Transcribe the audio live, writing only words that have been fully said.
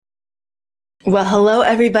Well, hello,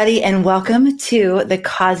 everybody, and welcome to The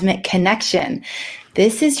Cosmic Connection.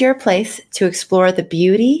 This is your place to explore the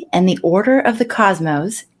beauty and the order of the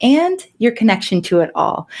cosmos and your connection to it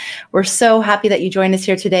all. We're so happy that you joined us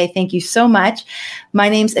here today. Thank you so much. My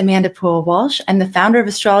name's Amanda Poole-Walsh. I'm the founder of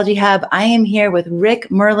Astrology Hub. I am here with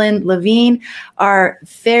Rick Merlin Levine, our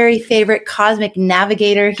very favorite cosmic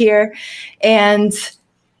navigator here. And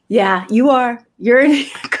yeah, you're a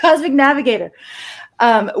cosmic navigator.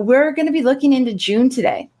 We're going to be looking into June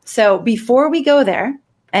today. So before we go there,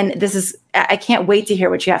 and I can't wait to hear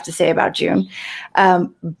what you have to say about June.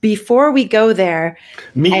 Before we go there.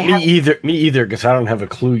 Me either, because I don't have a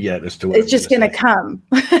clue yet as to what it's just going to come.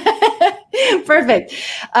 Perfect.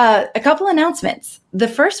 A couple announcements. The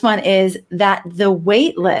first one is that the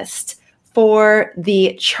wait list for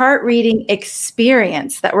the chart reading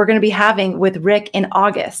experience that we're going to be having with Rick in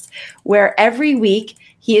August, where every week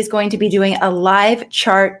he is going to be doing a live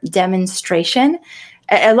chart demonstration,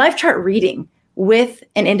 a live chart reading with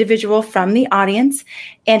an individual from the audience.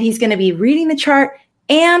 And he's going to be reading the chart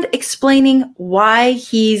and explaining why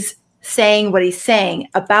he's saying what he's saying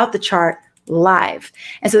about the chart live.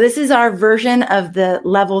 And so this is our version of the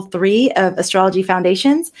level 3 of Astrology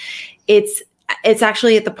Foundations. It's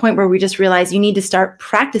actually at the point where we just realize you need to start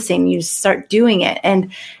practicing, you start doing it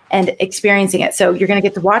and experiencing it. So you're going to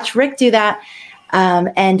get to watch Rick do that.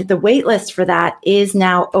 And the wait list for that is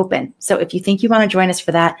now open. So if you think you want to join us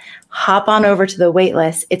for that, hop on over to the wait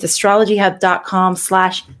list. It's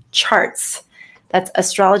astrologyhub.com/charts. That's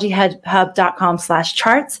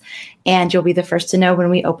astrologyhub.com/charts. And you'll be the first to know when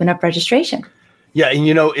we open up registration. Yeah. And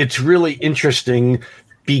it's really interesting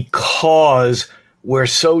because we're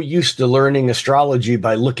so used to learning astrology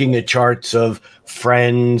by looking at charts of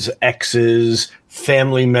friends, exes,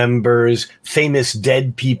 family members, famous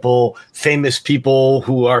dead people, famous people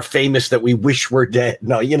who are famous that we wish were dead.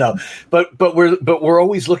 No, but we're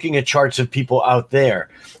always looking at charts of people out there.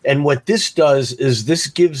 And what this does is this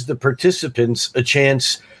gives the participants a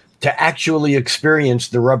chance to actually experience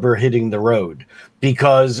the rubber hitting the road.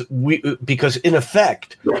 Because in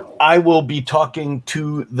effect, I will be talking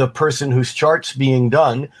to the person whose chart's being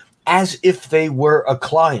done as if they were a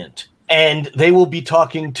client, and they will be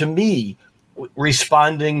talking to me,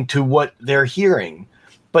 responding to what they're hearing.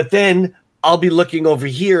 But then I'll be looking over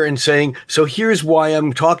here and saying, so here's why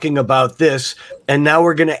I'm talking about this. And now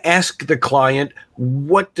we're going to ask the client,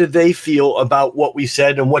 what do they feel about what we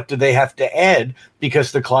said and what do they have to add?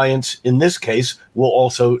 Because the clients, in this case, will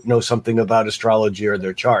also know something about astrology or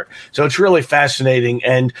their chart. So it's really fascinating.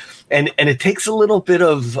 And it takes a little bit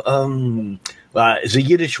of, it's a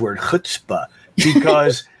Yiddish word, chutzpah,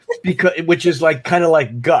 because which is kind of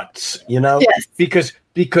like guts, Yes.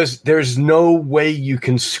 because there's no way you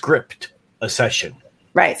can script a session.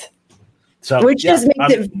 Right. So, which just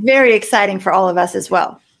makes it very exciting for all of us as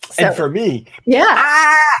well. So, and for me. Yeah.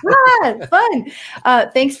 Fun.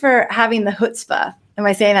 Thanks for having the chutzpah. Am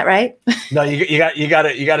I saying that right? No, you got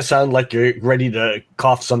to sound like you're ready to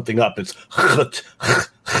cough something up. It's chutzpah.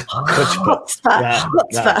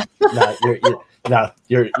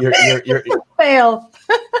 You're fail.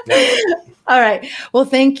 All right. Well,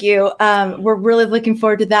 thank you. We're really looking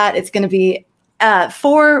forward to that. It's going to be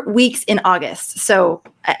 4 weeks in August. So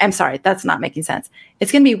I'm sorry, that's not making sense.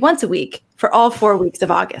 It's going to be once a week for all 4 weeks of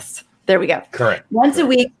August. There we go. Correct. Once a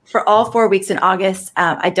week for all 4 weeks in August.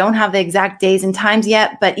 I don't have the exact days and times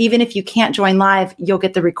yet, but even if you can't join live, you'll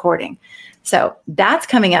get the recording. So that's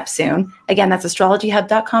coming up soon. Again, that's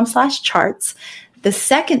astrologyhub.com/charts. The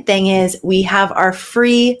second thing is we have our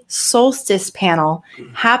free Solstice Panel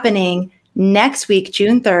happening next week,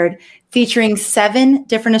 June 3rd, featuring 7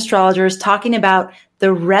 different astrologers talking about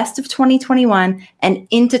the rest of 2021 and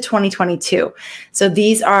into 2022. So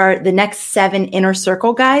these are the next 7 inner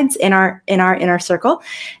circle guides in our inner circle,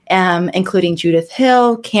 including Judith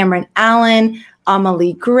Hill, Cameron Allen,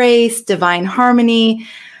 Amelie Grace, Divine Harmony,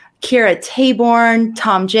 Kira Taborn,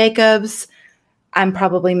 Tom Jacobs. I'm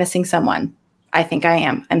probably missing someone. I think I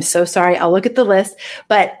am. I'm so sorry. I'll look at the list,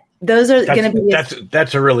 but those are going to be.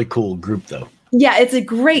 That's a really cool group, though. Yeah, it's a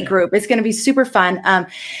great group. It's going to be super fun.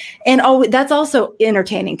 And that's also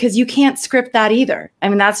entertaining because you can't script that either. I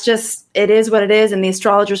mean, that's just, it is what it is. And the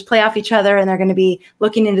astrologers play off each other and they're going to be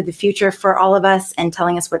looking into the future for all of us and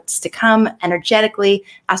telling us what's to come energetically,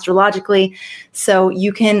 astrologically. So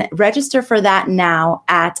you can register for that now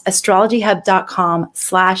at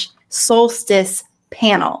astrologyhub.com/solstice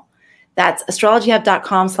panel. That's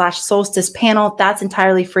astrologyhub.com/solstice panel. That's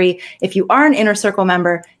entirely free. If you are an Inner Circle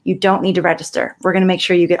member, you don't need to register. We're going to make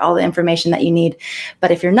sure you get all the information that you need.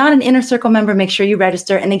 But if you're not an Inner Circle member, make sure you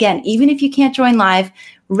register. And again, even if you can't join live,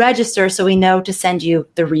 register so we know to send you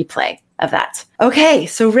the replay of that. Okay,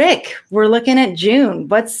 so Rick, we're looking at June.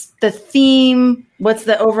 What's the theme? What's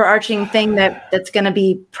the overarching thing that's going to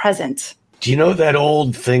be present? Do you know that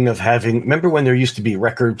old thing of remember when there used to be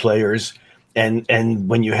record players? And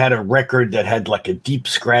when you had a record that had like a deep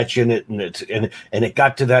scratch in it, and it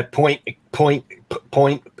got to that point,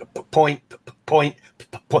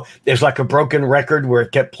 there's like a broken record where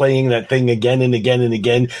it kept playing that thing again and again and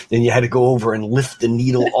again. Then you had to go over and lift the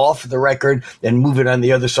needle off the record and move it on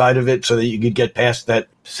the other side of it so that you could get past that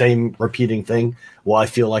same repeating thing. Well, I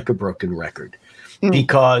feel like a broken record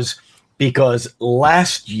because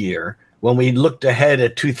last year when we looked ahead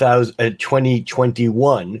at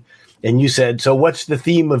 2021. And you said, so what's the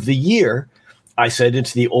theme of the year? I said,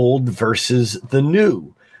 it's the old versus the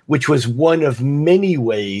new, which was one of many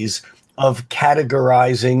ways of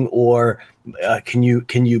categorizing or can you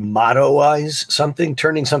mottoize something,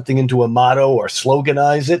 turning something into a motto or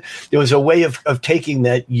sloganize it? There was a way of taking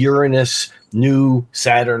that Uranus, new,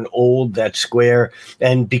 Saturn, old, that square.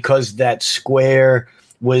 And because that square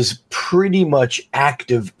was pretty much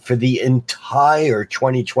active for the entire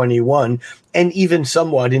 2021 and even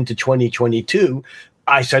somewhat into 2022,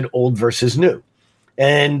 I said old versus new.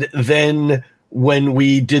 And then when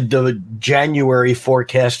we did the January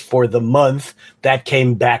forecast for the month, that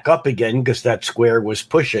came back up again because that square was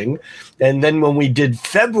pushing. And then when we did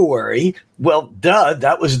February, well,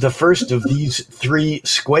 that was the first of these three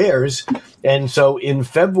squares. And so in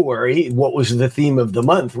February, what was the theme of the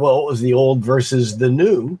month? Well, it was the old versus the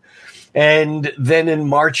new. And then in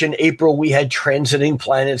March and April, we had transiting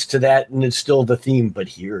planets to that, and it's still the theme. But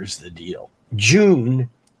here's the deal. June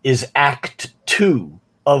is Act 2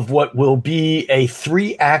 of what will be a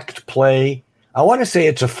 3-act play. I want to say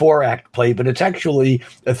it's a 4-act play, but it's actually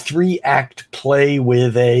a 3-act play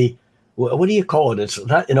with what do you call it? It's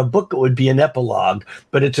not in a book, it would be an epilogue,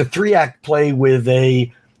 but it's a 3-act play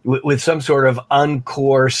with some sort of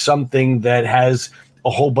encore, something that has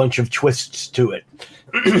a whole bunch of twists to it.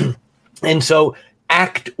 And so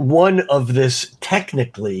Act 1 of this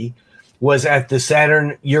technically was at the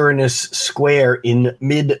Saturn-Uranus square in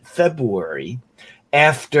mid-February,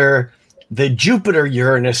 after the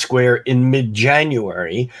Jupiter-Uranus square in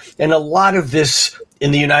mid-January. And a lot of this,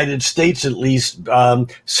 in the United States at least,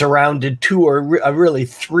 surrounded two or really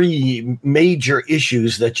three major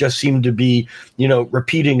issues that just seem to be,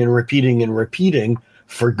 repeating and repeating and repeating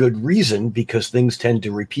for good reason, because things tend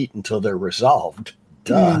to repeat until they're resolved.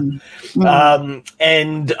 And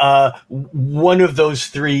one of those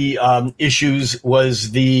three issues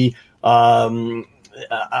was the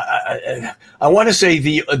I want to say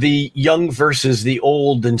the young versus the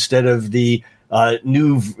old instead of the old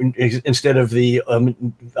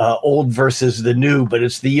versus the new, but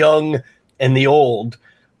it's the young and the old.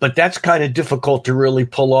 But that's kind of difficult to really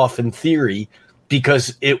pull off in theory,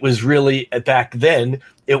 because it was really, back then,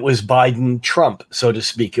 it was Biden-Trump, so to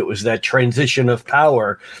speak. It was that transition of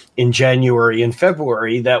power in January and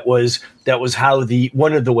February that was how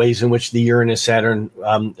one of the ways in which the Uranus-Saturn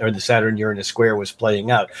or the Saturn-Uranus square was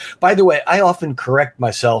playing out. By the way, I often correct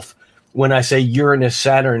myself when I say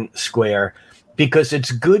Uranus-Saturn square, because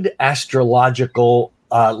it's good astrological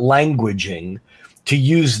languaging to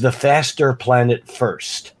use the faster planet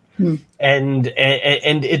first. And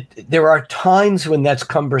there are times when that's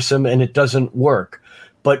cumbersome and it doesn't work,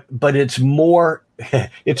 but it's more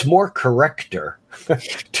correcter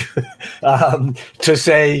to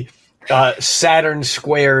say Saturn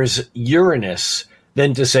squares Uranus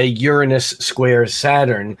than to say Uranus squares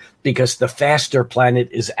Saturn, because the faster planet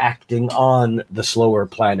is acting on the slower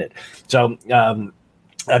planet. So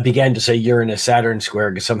I began to say Uranus-Saturn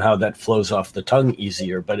square because somehow that flows off the tongue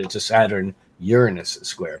easier, but it's a Saturn-Uranus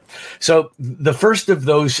square. So the first of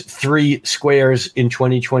those three squares in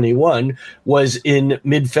 2021 was in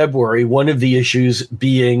mid-February, one of the issues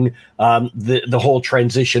being the whole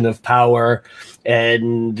transition of power,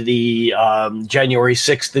 and the January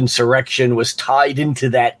 6th insurrection was tied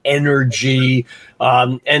into that energy.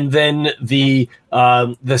 And then the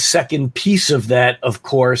second piece of that, of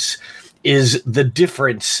course, is the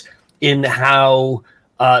difference in how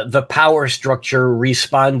the power structure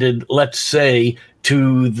responded, let's say,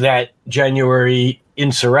 to that January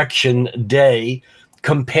insurrection day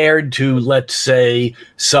compared to, let's say,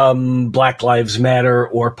 some Black Lives Matter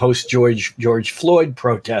or post-George Floyd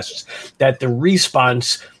protests, that the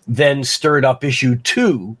response then stirred up issue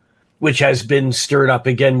 2, which has been stirred up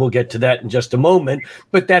again. We'll get to that in just a moment.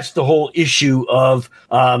 But that's the whole issue of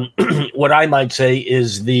what I might say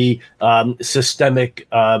is the systemic,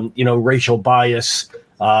 racial bias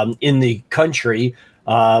in the country,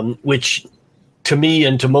 which to me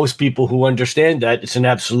and to most people who understand that, it's an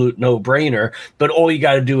absolute no-brainer. But all you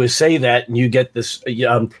got to do is say that, and you get this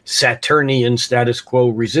Saturnian status quo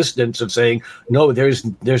resistance of saying, no, there's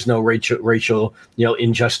no racial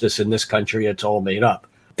injustice in this country. It's all made up.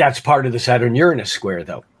 That's part of the Saturn-Uranus square,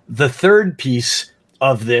 though. The third piece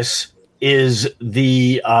of this is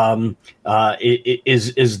the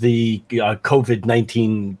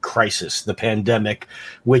COVID-19 crisis, the pandemic,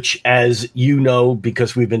 which, as you know,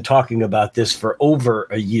 because we've been talking about this for over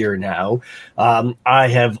a year now, I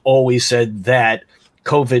have always said that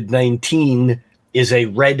COVID-19 is a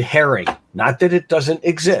red herring. Not that it doesn't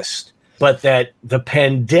exist, but that the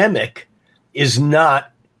pandemic is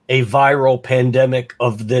not a viral pandemic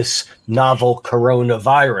of this novel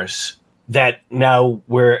coronavirus that now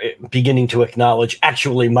we're beginning to acknowledge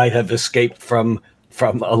actually might have escaped from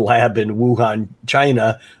a lab in Wuhan,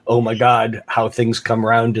 China. Oh my God, how things come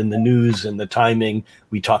around in the news and the timing.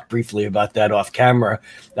 We talked briefly about that off camera,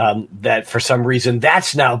 that for some reason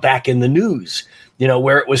that's now back in the news,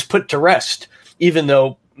 where it was put to rest, even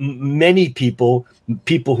though many people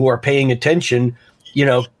who are paying attention,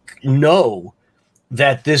 know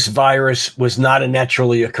that this virus was not a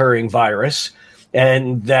naturally occurring virus.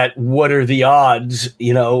 And that what are the odds,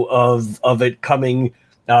 of it coming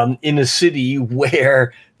in a city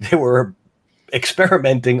where they were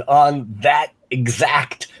experimenting on that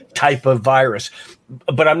exact type of virus.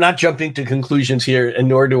 But I'm not jumping to conclusions here, and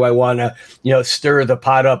nor do I want to, stir the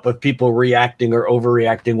pot up of people reacting or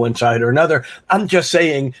overreacting one side or another. I'm just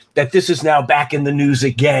saying that this is now back in the news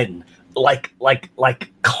again, like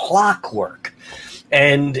clockwork.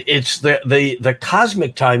 And it's the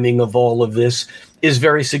cosmic timing of all of this is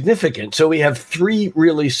very significant. So we have three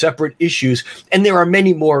really separate issues, and there are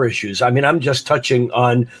many more issues. I mean, I'm just touching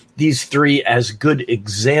on these three as good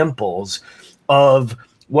examples of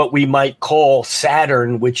what we might call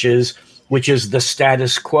Saturn, which is the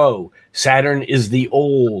status quo. Saturn is the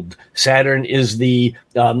old. Saturn is the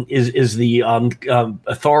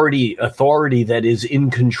authority that is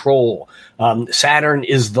in control. Saturn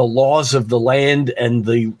is the laws of the land and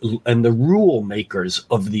the rule makers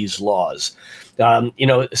of these laws.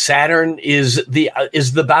 Saturn is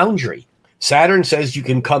the boundary. Saturn says you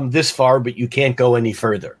can come this far, but you can't go any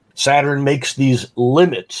further. Saturn makes these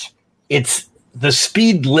limits. It's the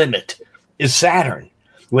speed limit is Saturn.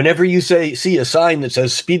 Whenever you see a sign that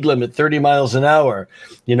says speed limit 30 miles an hour,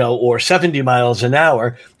 or 70 miles an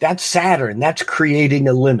hour, that's Saturn. That's creating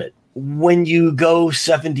a limit. When you go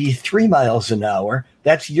 73 miles an hour,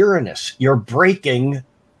 that's Uranus. You're breaking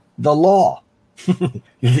the law.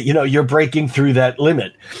 You're breaking through that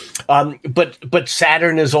limit. But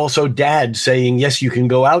Saturn is also dad saying, yes, you can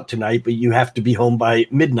go out tonight, but you have to be home by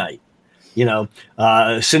midnight.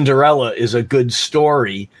 Cinderella is a good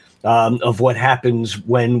story of what happens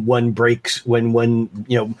when one breaks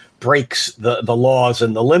breaks the laws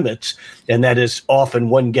and the limits, and that is often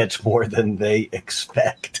one gets more than they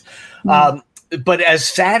expect. But as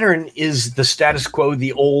Saturn is the status quo,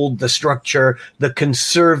 the old, the structure, the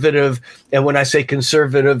conservative, and when I say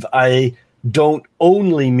conservative, I don't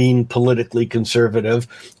only mean politically conservative.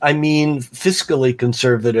 I mean fiscally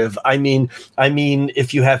conservative. I mean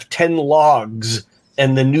if you have 10 logs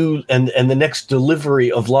and the next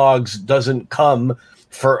delivery of logs doesn't come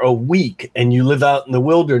for a week, and you live out in the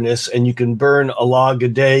wilderness and you can burn a log a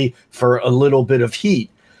day for a little bit of heat,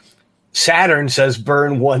 Saturn says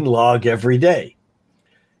burn one log every day.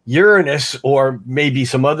 Uranus, or maybe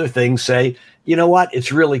some other things, say, you know what,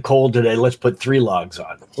 it's really cold today, let's put 3 logs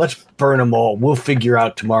on. Let's burn them all. We'll figure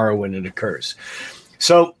out tomorrow when it occurs.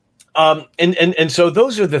 So, and so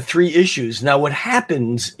those are the three issues. Now, what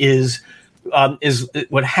happens is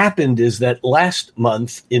that last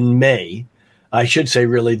month in May, I should say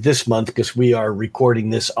really this month, because we are recording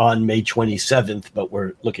this on May 27th, but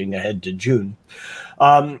we're looking ahead to June.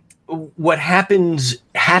 What happened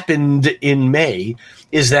in May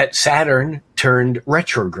is that Saturn turned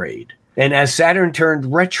retrograde. And as Saturn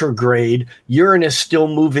turned retrograde, Uranus still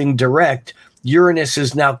moving direct, Uranus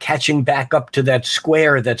is now catching back up to that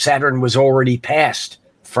square that Saturn was already past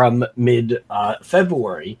from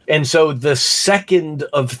mid-February. And so the second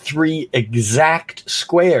of 3 exact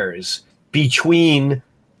squares between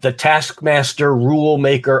the taskmaster, rule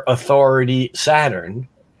maker, authority Saturn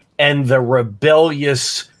and the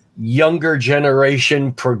rebellious, younger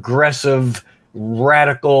generation, progressive,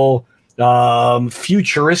 radical,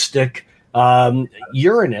 futuristic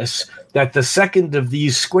Uranus, that the second of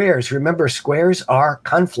these squares, remember, squares are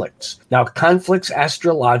conflicts. Now, conflicts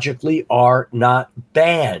astrologically are not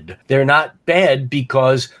bad. They're not bad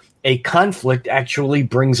because a conflict actually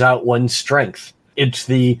brings out one's strength. It's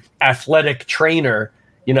the athletic trainer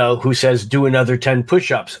who says do another 10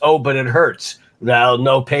 push-ups. Oh, but it hurts. Well,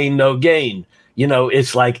 no pain, no gain.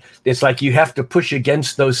 It's like you have to push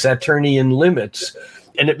against those Saturnian limits,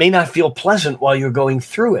 and it may not feel pleasant while you're going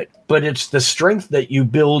through it, but it's the strength that you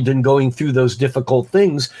build in going through those difficult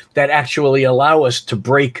things that actually allow us to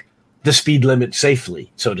break the speed limit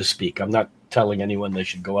safely, so to speak. I'm not telling anyone they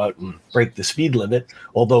should go out and break the speed limit,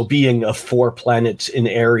 although being a 4 planets in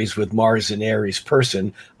Aries with Mars in Aries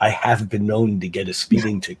person, I have been known to get a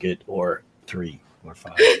speeding ticket or 3 or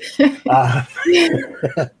 5.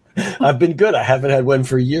 I've been good. I haven't had one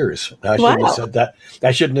for years. I shouldn't have said that.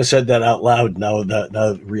 I shouldn't have said that out loud. Now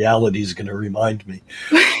reality is going to remind me.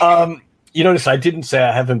 You notice I didn't say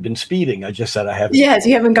I haven't been speeding. I just said I haven't. Yes,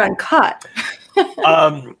 you haven't gotten caught.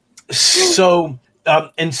 So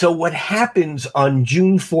what happens on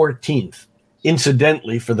June 14th,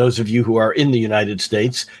 incidentally, for those of you who are in the United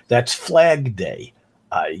States, that's Flag Day.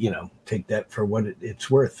 Take that for what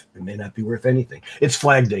it's worth. It may not be worth anything. It's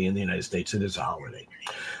Flag Day in the United States. It is a holiday.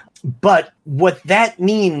 But what that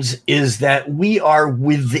means is that we are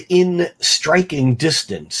within striking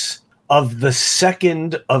distance of the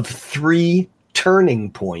second of 3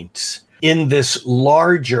 turning points in this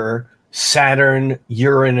larger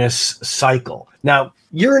Saturn-Uranus cycle. Now,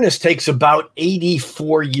 Uranus takes about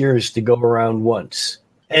 84 years to go around once.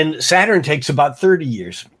 And Saturn takes about 30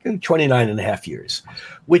 years, 29 and a half years,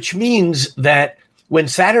 which means that when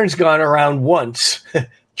Saturn's gone around once,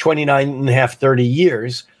 29 and a half, 30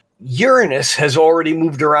 years, Uranus has already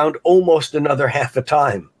moved around almost another half a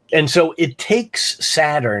time. And so it takes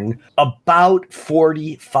Saturn about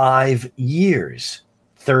 45 years,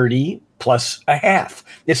 30 plus a half.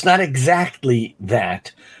 It's not exactly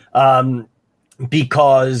that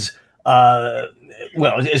because...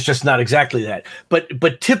 it's just not exactly that.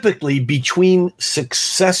 But typically between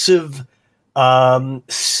successive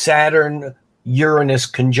Saturn-Uranus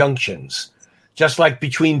conjunctions, just like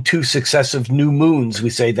between 2 successive new moons, we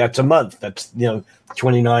say that's a month. That's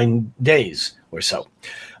 29 days or so.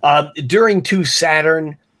 During 2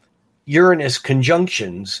 Saturn-Uranus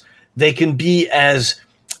conjunctions, they can be as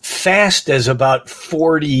fast as about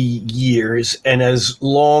 40 years and as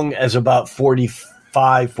long as about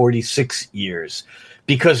 46 years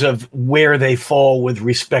because of where they fall with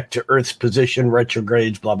respect to Earth's position,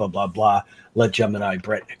 retrogrades, blah, blah, blah, blah. Let Gemini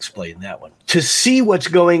Brett explain that one. To see what's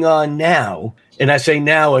going on now, and I say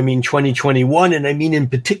now, I mean 2021, and I mean in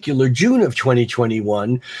particular June of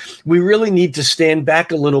 2021, we really need to stand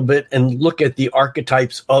back a little bit and look at the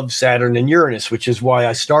archetypes of Saturn and Uranus, which is why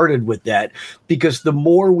I started with that, because the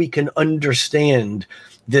more we can understand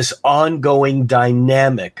this ongoing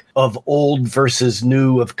dynamic of old versus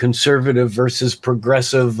new, of conservative versus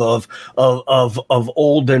progressive, of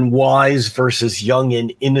old and wise versus young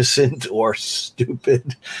and innocent or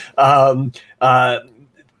stupid, and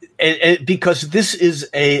because this is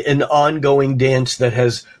an ongoing dance that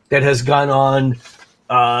has gone on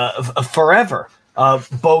forever,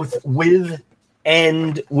 both with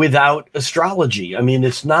and without astrology. I mean,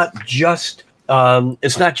 it's not just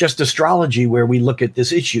astrology where we look at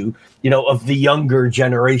this issue, of the younger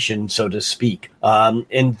generation, so to speak.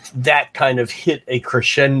 And that kind of hit a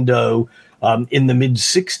crescendo in the mid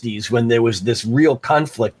 60s when there was this real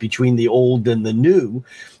conflict between the old and the new.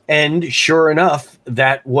 And sure enough,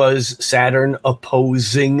 that was Saturn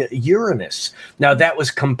opposing Uranus. Now that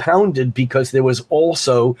was compounded because there was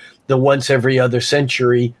also the once every other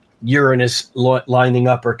century Uranus lining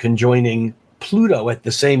up or conjoining Pluto at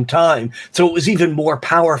the same time. So it was even more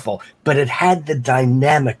powerful, but it had the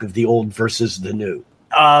dynamic of the old versus the new.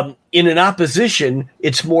 In an opposition,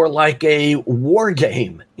 it's more like a war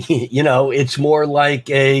game. It's more like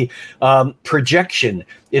a projection.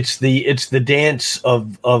 It's the dance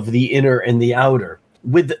of the inner and the outer.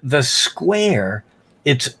 With the square,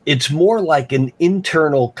 it's more like an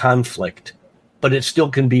internal conflict, but it still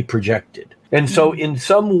can be projected. And so in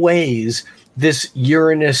some ways, this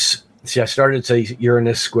Uranus, I started to say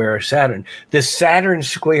Uranus square Saturn. This Saturn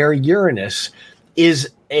square Uranus is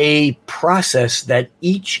a process that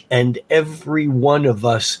each and every one of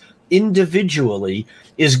us individually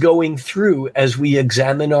is going through as we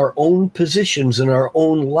examine our own positions in our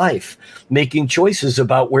own life, making choices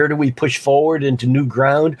about where do we push forward into new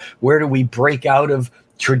ground, where do we break out of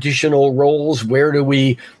traditional roles, where do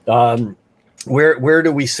we where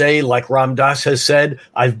do we say, like Ram Dass has said,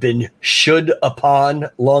 I've been should upon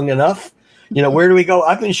long enough? Where do we go?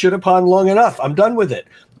 I've been should upon long enough. I'm done with it.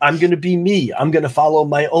 I'm going to be me. I'm going to follow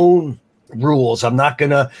my own rules. I'm not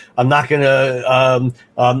gonna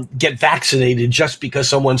get vaccinated just because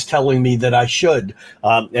someone's telling me that I should.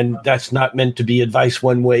 And that's not meant to be advice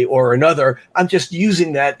one way or another. I'm just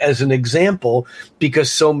using that as an example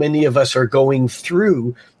because so many of us are going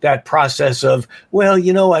through that process of, well,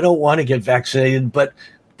 I don't want to get vaccinated, but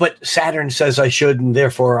Saturn says I should, and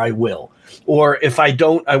therefore I will. Or if I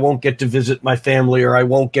don't, I won't get to visit my family, or I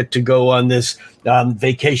won't get to go on this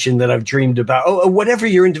vacation that I've dreamed about. Or whatever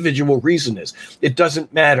your individual reason is, it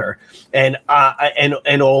doesn't matter. And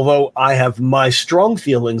although I have my strong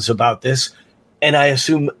feelings about this, and I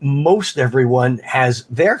assume most everyone has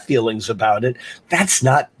their feelings about it, that's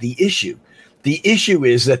not the issue. The issue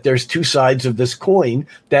is that there's two sides of this coin,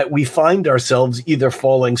 that we find ourselves either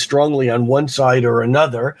falling strongly on one side or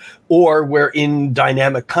another, or we're in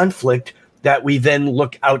dynamic conflict that we then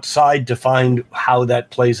look outside to find how that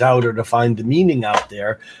plays out or to find the meaning out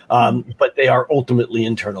there. But they are ultimately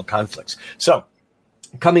internal conflicts. So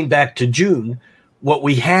coming back to June, what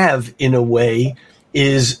we have in a way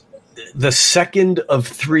is the second of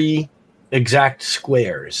three exact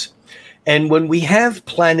squares. And when we have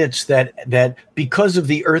planets that because of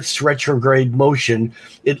the Earth's retrograde motion,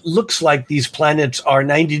 it looks like these planets are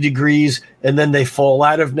 90 degrees and then they fall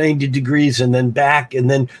out of 90 degrees and then back. And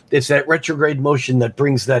then it's that retrograde motion that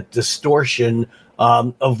brings that distortion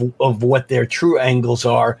of what their true angles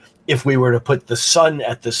are if we were to put the sun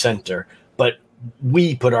at the center, but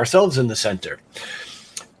we put ourselves in the center.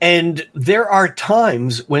 And there are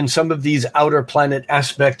times when some of these outer planet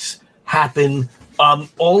aspects happen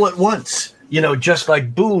all at once, just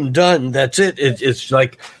like boom, done. That's it. It's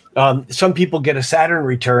like some people get a Saturn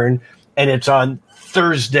return and it's on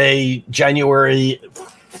Thursday, January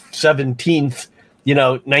 17th,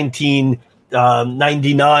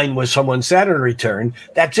 1999 was someone's Saturn return.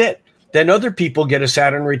 That's it. Then other people get a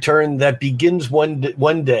Saturn return that begins one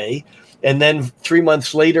day. And then 3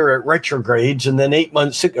 months later it retrogrades. And then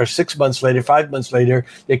 6 months later, 5 months later,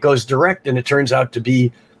 it goes direct. And it turns out to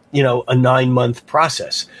be a 9-month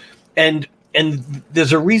process. And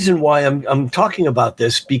there's a reason why I'm talking about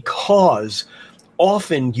this, because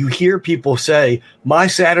often you hear people say, my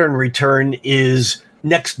Saturn return is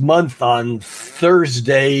next month on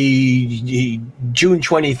Thursday, June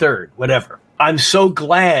 23rd, whatever. I'm so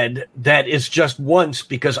glad that it's just once,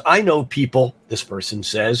 because I know people, this person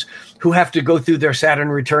says, who have to go through their Saturn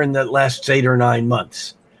return that lasts 8 or 9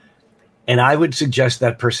 months. And I would suggest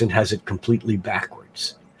that person has it completely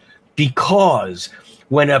backwards. Because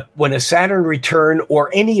when a Saturn return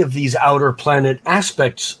or any of these outer planet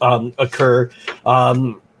aspects occur,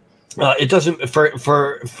 it doesn't.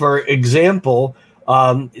 For example,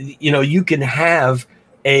 you can have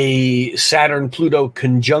a Saturn-Pluto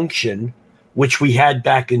conjunction, which we had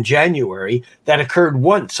back in January, that occurred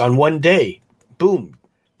once on one day. Boom,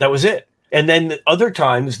 that was it. And then other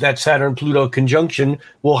times that Saturn-Pluto conjunction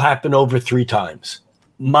will happen over 3 times.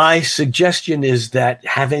 My suggestion is that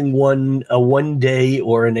having a one day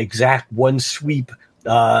or an exact one sweep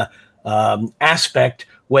aspect,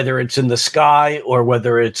 whether it's in the sky or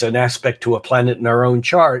whether it's an aspect to a planet in our own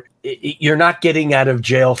chart, you're not getting out of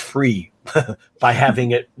jail free by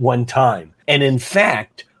having it one time. And in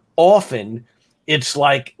fact, often it's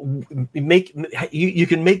like you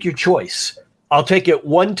can make your choice. I'll take it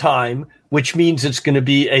one time, which means it's going to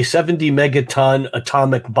be a 70 megaton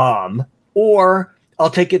atomic bomb, or I'll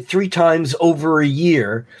take it 3 times over a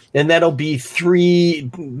year, and that'll be 3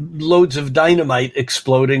 loads of dynamite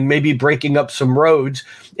exploding, maybe breaking up some roads.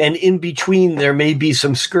 And in between, there may be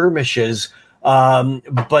some skirmishes.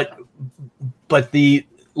 But the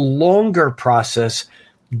longer process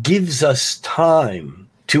gives us time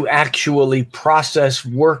to actually process,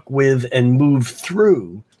 work with, and move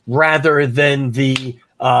through, rather than the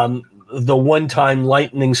one-time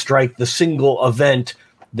lightning strike, the single event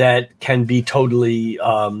that can be totally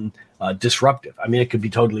disruptive. I mean, it could be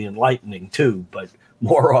totally enlightening too, but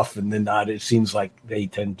more often than not, it seems like they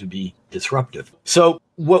tend to be disruptive. So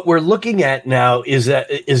what we're looking at now is a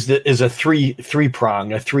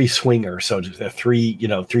three-prong, a three-swinger, so to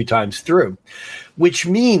 3 times through, which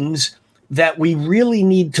means that we really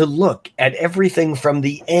need to look at everything from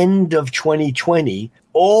the end of 2020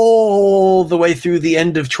 all the way through the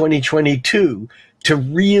end of 2022 to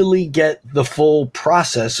really get the full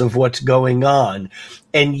process of what's going on.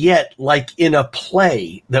 And yet, like in a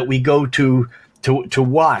play that we go to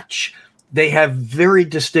watch, they have very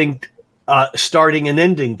distinct starting and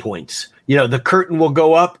ending points. The curtain will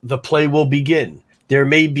go up, the play will begin. There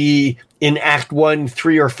may be in Act 1,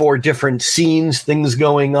 3 or 4 different scenes, things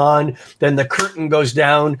going on. Then the curtain goes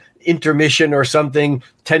down, intermission or something.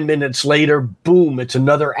 10 minutes later, boom, it's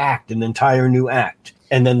another act, an entire new act.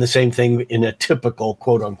 and then the same thing in a typical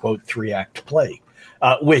quote unquote 3-act play,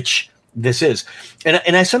 which this is.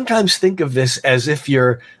 And I sometimes think of this as if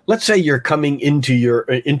let's say you're coming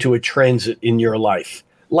into a transit in your life,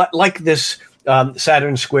 like this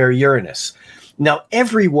Saturn square Uranus. Now,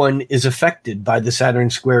 everyone is affected by the Saturn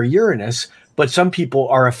square Uranus, but some people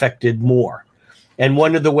are affected more. And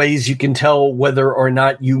one of the ways you can tell whether or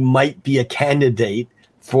not you might be a candidate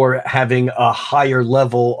for having a higher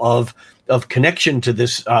level of connection to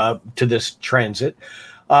this transit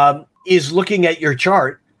is looking at your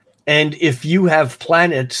chart. And if you have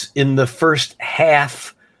planets in the first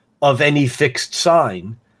half of any fixed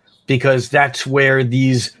sign, because that's where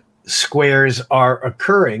these squares are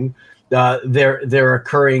occurring, they're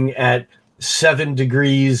occurring at 7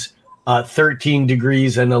 degrees, 13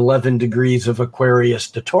 degrees, and 11 degrees of Aquarius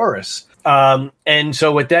to Taurus. And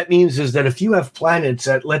so what that means is that if you have planets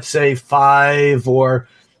at, let's say, 5 or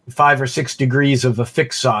 6 degrees of a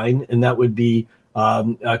fixed sign, and that would be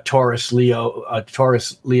Taurus,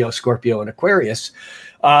 Leo, Scorpio, and Aquarius.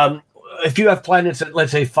 If you have planets at,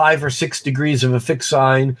 let's say, 5 or 6 degrees of a fixed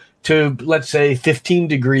sign to, let's say, 15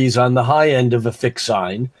 degrees on the high end of a fixed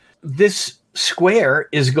sign, this square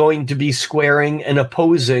is going to be squaring and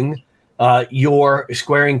opposing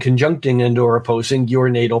conjuncting and or opposing your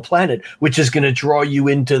natal planet, which is going to draw you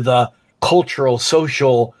into the cultural,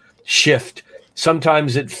 social shift.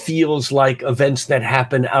 Sometimes it feels like events that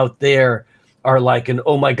happen out there are like an,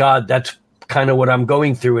 oh my God, that's kind of what I'm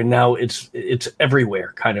going through. And now it's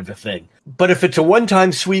everywhere kind of a thing. But if it's a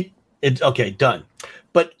one-time sweep, it's okay, done.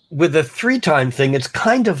 But with a 3-time thing, it's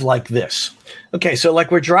kind of like this. Okay, so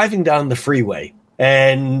like we're driving down the freeway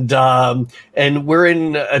and we're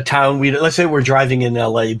in a town. Let's say we're driving in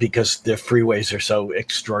LA because the freeways are so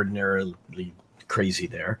extraordinarily crazy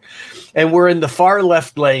there. And we're in the far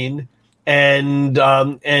left lane. And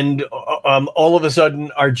all of a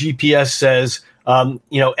sudden our GPS says,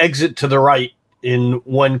 exit to the right in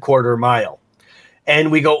 1/4 mile.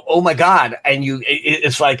 And we go, oh my God. And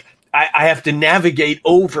it's like, I have to navigate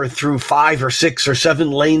over through 5 or 6 or 7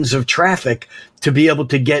 lanes of traffic to be able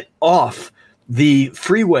to get off the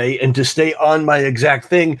freeway and to stay on my exact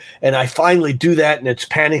thing. And I finally do that. And it's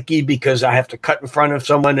panicky because I have to cut in front of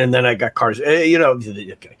someone. And then I got cars, okay.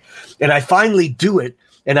 And I finally do it.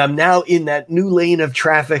 And I'm now in that new lane of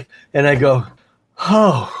traffic, and I go,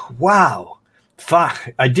 oh, wow,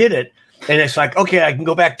 fuck, I did it. And it's like, okay, I can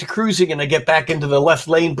go back to cruising, and I get back into the left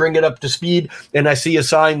lane, bring it up to speed, and I see a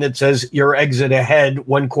sign that says, your exit ahead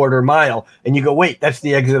 1/4 mile. And you go, wait, that's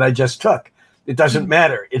the exit I just took. It doesn't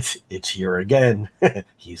matter. It's here again.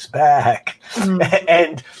 He's back.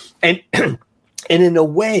 And in a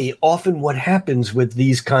way, often what happens with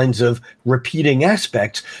these kinds of repeating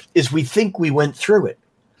aspects is we think we went through it,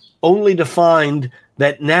 only to find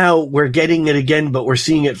that now we're getting it again, but we're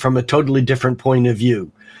seeing it from a totally different point of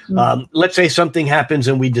view. Let's say something happens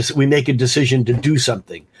and we make a decision to do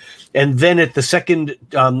something. And then at the second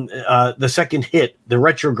hit, the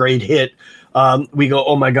retrograde hit, we go,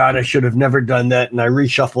 oh my God, I should have never done that. And I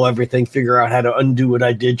reshuffle everything, figure out how to undo what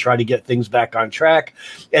I did, try to get things back on track.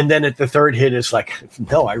 And then at the third hit, it's like,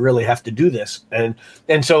 no, I really have to do this.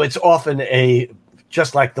 And so it's often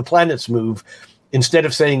just like the planets move, instead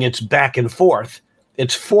of saying it's back and forth,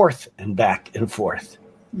 it's forth and back and forth.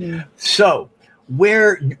 Yeah. So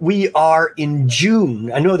where we are in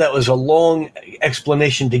June, I know that was a long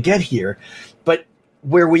explanation to get here, but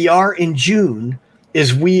where we are in June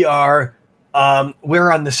is we're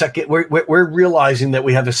on the second, we're realizing that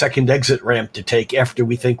we have a second exit ramp to take after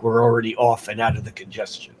we think we're already off and out of the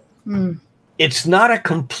congestion. It's not a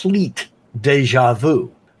complete deja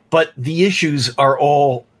vu, but the issues are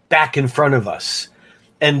all back in front of us.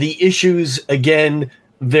 And the issues, again,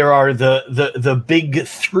 there are the big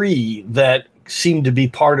 3 that seem to be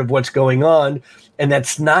part of what's going on. And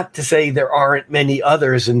that's not to say there aren't many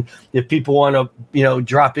others. And if people want to,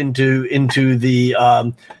 drop into the,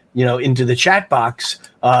 into the chat box,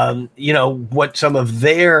 what some of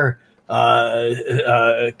their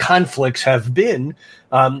conflicts have been.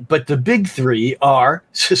 But the big 3 are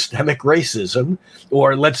systemic racism,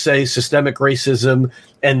 or let's say systemic racism,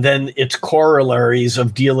 and then its corollaries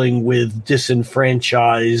of dealing with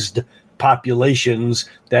disenfranchised populations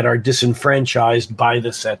that are disenfranchised by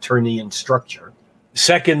the Saturnian structure.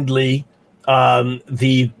 Secondly,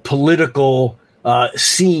 the political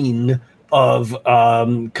scene of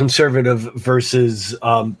conservative versus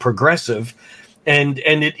progressive. And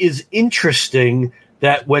it is interesting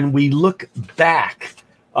that when we look back,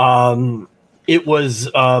 it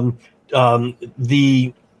was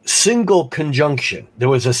the single conjunction. There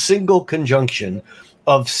was a single conjunction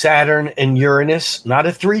of Saturn and Uranus, not a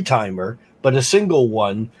 3-timer, but a single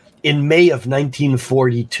one in May of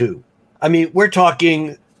 1942. I mean, we're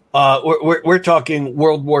talking we're talking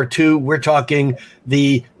World War II. We're talking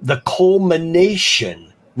the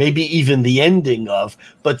culmination, maybe even the ending of,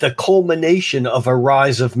 but the culmination of a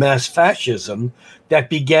rise of mass fascism that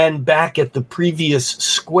began back at the previous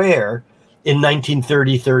square in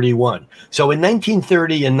 1930-31. So in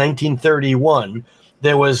 1930 and 1931,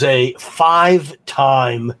 there was a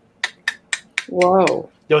five-time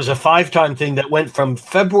thing that went from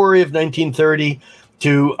February of 1930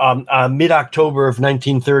 to mid-October of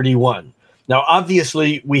 1931. Now,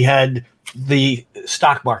 obviously, we had the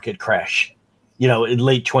stock market crash, in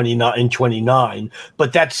late 29,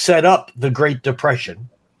 but that set up the Great Depression,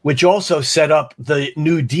 which also set up the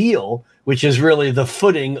New Deal, which is really the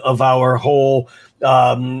footing of our whole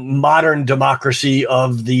modern democracy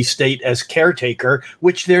of the state as caretaker,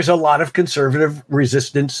 which there's a lot of conservative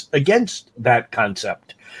resistance against that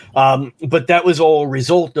concept. But that was all a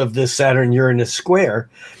result of this Saturn-Uranus square.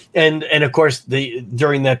 And of course,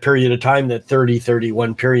 during that period of time, that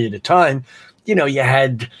 30-31 period of time, you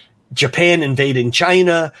had Japan invading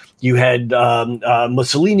China. You had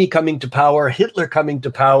Mussolini coming to power, Hitler coming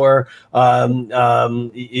to power. Who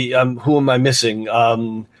am I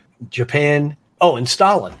missing? Japan. Oh, and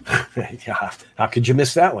Stalin. How could you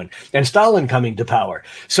miss that one? And Stalin coming to power.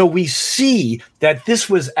 So we see that this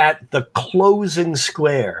was at the closing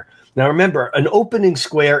square. Now, remember, an opening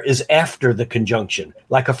square is after the conjunction,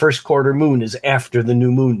 like a first quarter moon is after the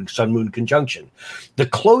new moon, sun-moon conjunction. The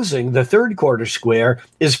closing, the third quarter square,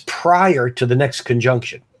 is prior to the next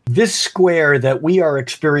conjunction. This square that we are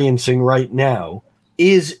experiencing right now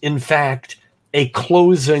is, in fact, a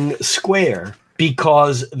closing square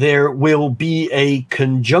because there will be a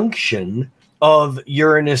conjunction of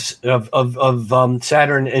Uranus, of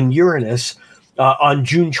Saturn and Uranus on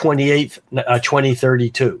June 28th,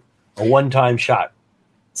 2032. A one-time shot.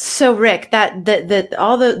 So, Rick,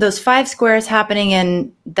 all those five squares happening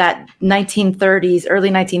in that 1930s, early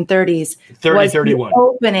 1930s, 30-31 was the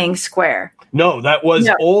opening square. No, that was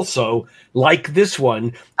also like this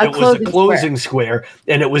one. It was a closing square,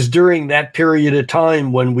 and it was during that period of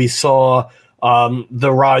time when we saw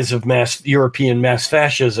the rise of European mass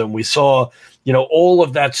fascism. We saw, all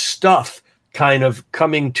of that stuff kind of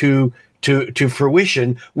coming to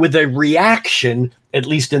fruition with a reaction, at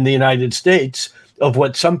least in the United States, of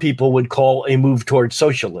what some people would call a move towards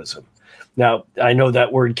socialism. Now, I know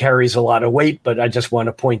that word carries a lot of weight, but I just want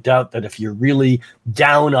to point out that if you're really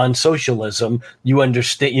down on socialism, you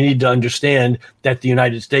need to understand that the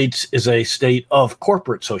United States is a state of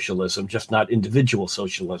corporate socialism, just not individual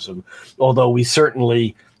socialism. Although we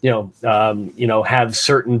certainly, have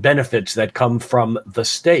certain benefits that come from the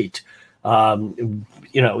state.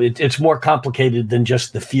 It's more complicated than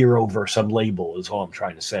just the fear over some label is all I'm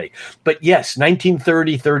trying to say. But yes,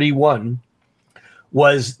 1930-31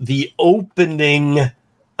 was the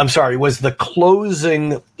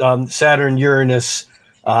closing Saturn-Uranus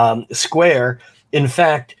square. In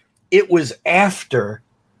fact, it was after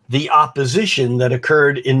the opposition that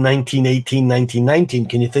occurred in 1918, 1919.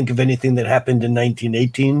 Can you think of anything that happened in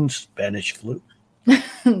 1918? Spanish flu.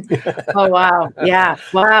 Oh, wow. Yeah.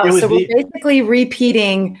 Wow. So we're basically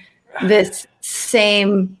repeating this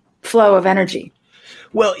same flow of energy.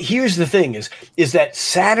 Well, here's the thing is that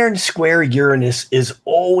Saturn square Uranus is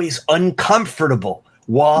always uncomfortable.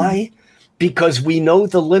 Why? Because we know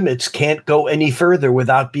the limits can't go any further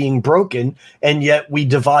without being broken, and yet we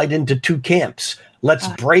divide into two camps. Let's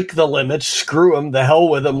break the limits, screw them, the hell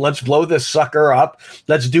with them. Let's blow this sucker up.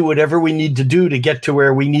 Let's do whatever we need to do to get to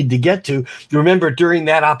where we need to get to. You remember during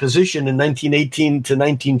that opposition in 1918 to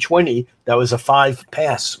 1920, that was a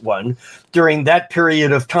 5-pass one. During that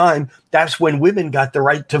period of time, that's when women got the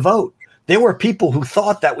right to vote. There were people who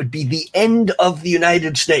thought that would be the end of the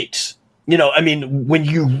United States. When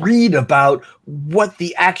you read about what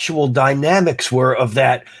the actual dynamics were of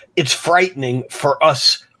that, it's frightening for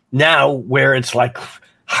us now, where it's like,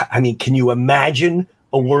 can you imagine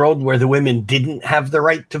a world where the women didn't have the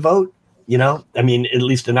right to vote? At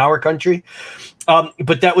least in our country.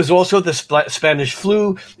 But that was also the Spanish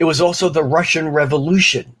flu. It was also the Russian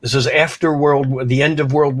Revolution. This is after the end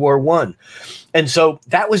of World War I. And so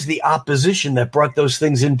that was the opposition that brought those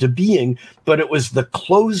things into being. But it was the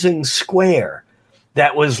closing square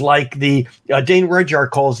that was like the Dane Rudhyar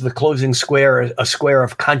calls the closing square a square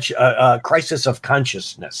of crisis of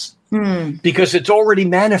consciousness, because it's already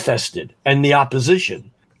manifested in the opposition.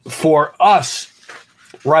 For us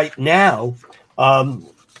right now,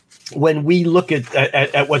 when we look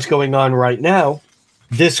at what's going on right now,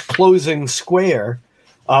 this closing square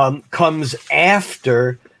comes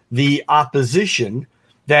after the opposition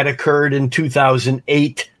that occurred in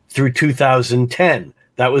 2008 through 2010.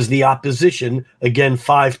 That was the opposition, again,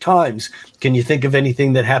 5 times. Can you think of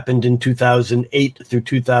anything that happened in 2008 through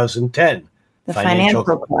 2010? The financial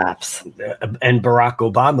collapse. And Barack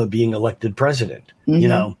Obama being elected president, you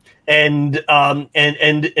know. And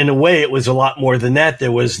in a way, it was a lot more than that.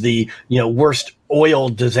 There was the, worst oil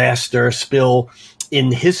disaster spill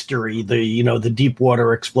in history, the deep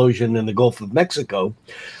water explosion in the Gulf of Mexico.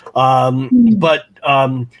 But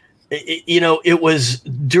it was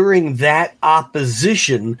during that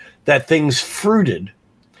opposition that things fruited.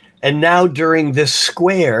 And now during this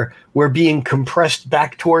square, we're being compressed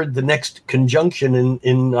back toward the next conjunction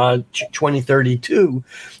in 2032.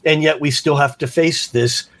 And yet we still have to face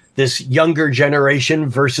this younger generation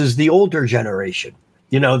versus the older generation.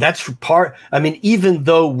 That's part. I mean, even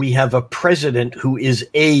though we have a president who is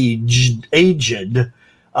aged,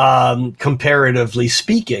 comparatively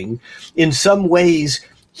speaking, in some ways,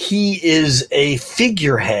 he is a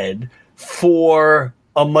figurehead for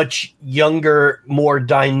a much younger, more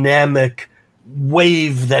dynamic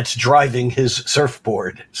wave that's driving his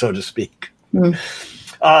surfboard, so to speak.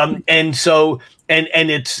 And so, and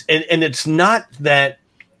it's not that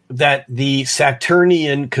the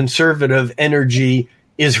Saturnian conservative energy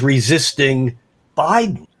is resisting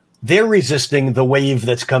Biden. They're resisting the wave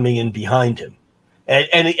that's coming in behind him.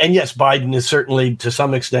 And yes, Biden is certainly to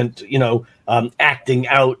some extent, acting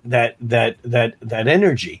out that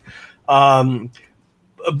energy.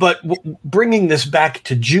 But bringing this back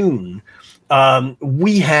to June,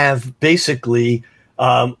 we have basically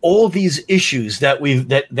all these issues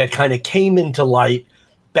that kind of came into light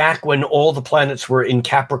back when all the planets were in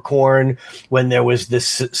Capricorn, when there was this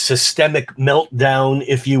systemic meltdown,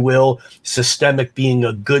 if you will, systemic being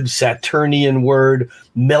a good Saturnian word,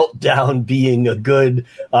 meltdown being a good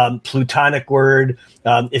Plutonic word.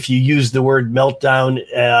 If you use the word meltdown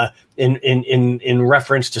in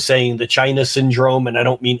reference to saying the China syndrome, and I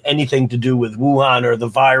don't mean anything to do with Wuhan or the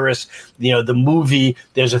virus, the movie,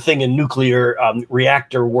 there's a thing in nuclear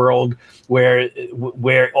reactor world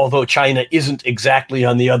where although China isn't exactly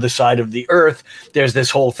on the other side of the Earth, there's this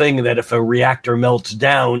whole thing that if a reactor melts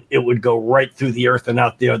down, it would go right through the Earth and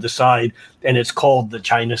out the other side. And it's called the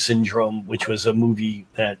China syndrome, which was a movie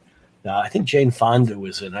that I think Jane Fonda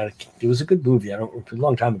was in. It was a good movie. A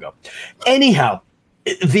long time ago. Anyhow,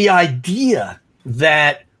 the idea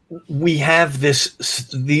that we have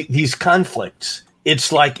these conflicts,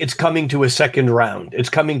 it's like it's coming to a second round. It's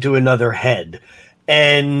coming to another head.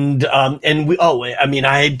 And I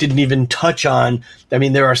didn't even touch on,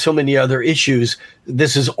 there are so many other issues.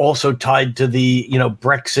 This is also tied to the,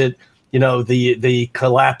 Brexit, the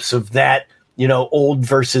collapse of that, old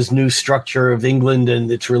versus new structure of England and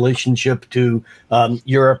its relationship to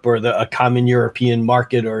Europe, or a common European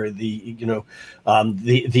market, or the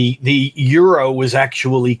euro was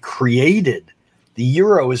actually created. The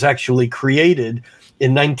euro was actually created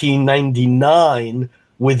in 1999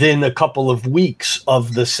 within a couple of weeks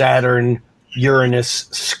of the Saturn-Uranus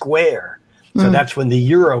square. So that's when the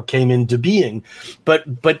euro came into being.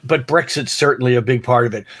 But Brexit's certainly a big part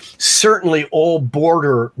of it. Certainly all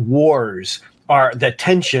border wars are the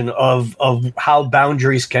tension of how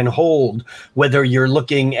boundaries can hold, whether you're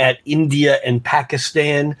looking at India and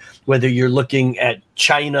Pakistan, whether you're looking at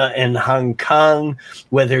China and Hong Kong,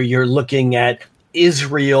 whether you're looking at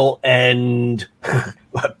Israel and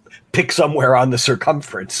pick somewhere on the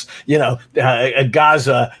circumference,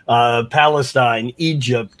 Gaza, Palestine,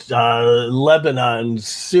 Egypt, Lebanon,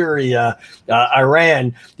 Syria,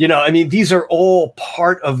 Iran. These are all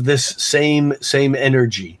part of this same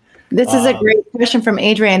energy. This is a great question from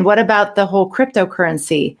Adrian. What about the whole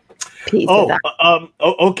cryptocurrency piece of that?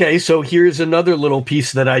 Okay. So here's another little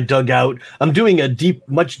piece that I dug out. I'm doing a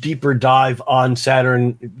much deeper dive on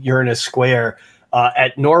Saturn-Uranus square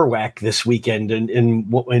at NORWAC this weekend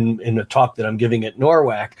in a talk that I'm giving at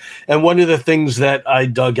NORWAC. And one of the things that I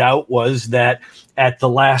dug out was that at the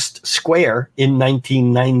last square in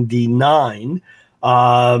 1999,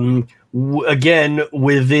 again,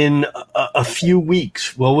 within a few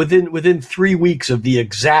weeks, within 3 weeks of the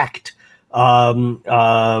exact, no,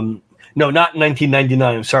 not 1999,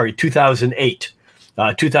 I'm sorry, 2008.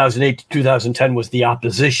 2008 to 2010 was the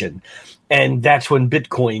opposition. And that's when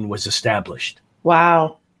Bitcoin was established.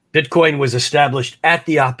 Wow. Bitcoin was established at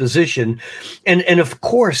the opposition. And of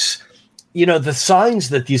course, the signs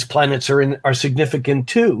that these planets are in are significant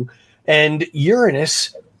too. And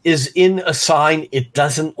Uranus is in a sign it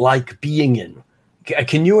doesn't like being in.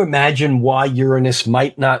 Can you imagine why Uranus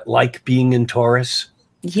might not like being in Taurus?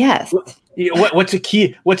 Yes. What's a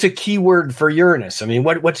key word for Uranus?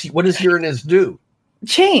 What does Uranus do?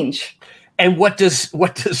 Change. And what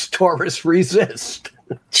does Taurus resist?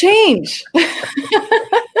 Change.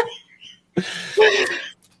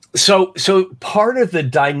 So part of the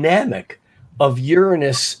dynamic of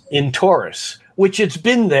Uranus in Taurus, which it's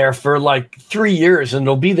been there for like 3 years and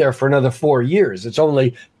it'll be there for another 4 years. It's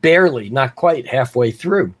only barely, not quite halfway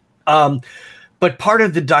through. But part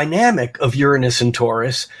of the dynamic of Uranus and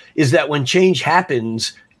Taurus is that when change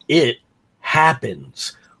happens, it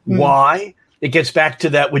happens. Why? It gets back to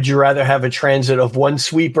that. Would you rather have a transit of one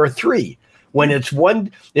sweep or three? When it's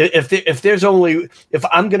one, if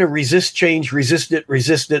I'm going to resist change, resist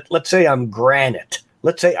it. Let's say I'm granite.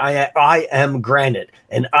 Let's say I am granite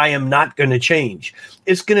and I am not going to change.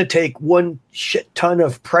 It's going to take one shit ton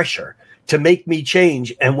of pressure to make me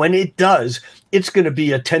change. And when it does, it's going to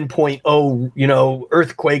be a 10.0,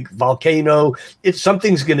 earthquake, volcano.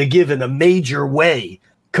 Something's going to give in a major way.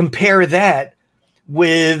 Compare that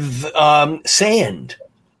with sand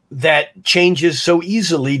that changes so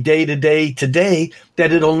easily day to day to day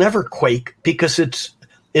that it'll never quake because it's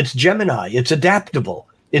Gemini, it's adaptable,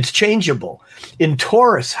 it's changeable. In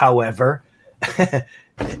Taurus, however,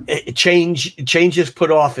 change is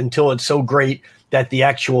put off until it's so great that the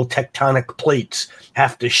actual tectonic plates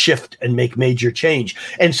have to shift and make major change.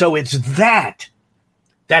 And so it's that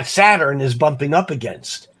Saturn is bumping up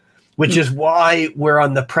against, which is why we're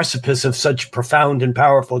on the precipice of such profound and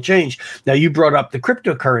powerful change. Now, you brought up the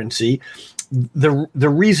cryptocurrency. The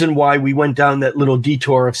reason why we went down that little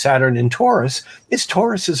detour of Saturn in Taurus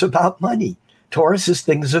is about money. Taurus is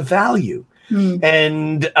things of value.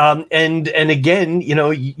 And again,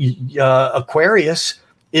 Aquarius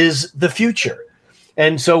is the future.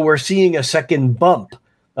 And so we're seeing a second bump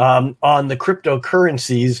on the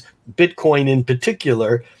cryptocurrencies, Bitcoin in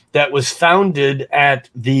particular, that was founded at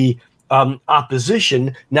the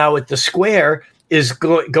opposition, now at the square, is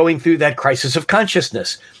going through that crisis of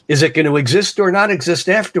consciousness. Is it going to exist or not exist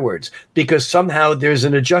afterwards? Because somehow there's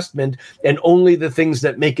an adjustment, and only the things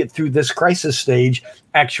that make it through this crisis stage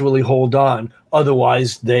actually hold on.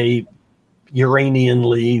 Otherwise, they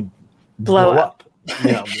Uranianly blow up.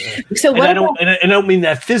 So what? I don't mean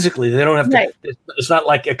that physically. They don't have to. Right. It's not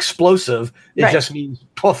like explosive. It just means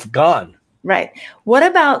poof, gone. Right. What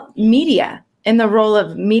about media and the role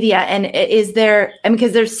of media? And is there,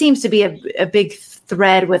 because there seems to be a big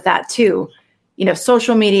thread with that too,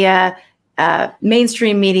 social media,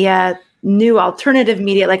 mainstream media, new alternative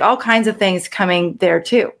media, like all kinds of things coming there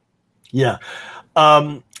too. Yeah.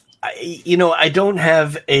 I don't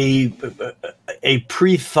have a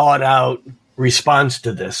pre-thought out response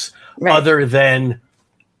to this other than,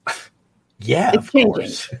 yeah, it's of changing.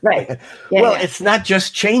 Course. Right. It's not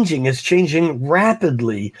just changing, it's changing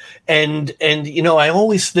rapidly. And I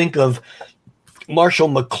always think of Marshall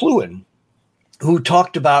McLuhan, who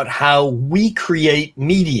talked about how we create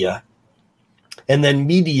media and then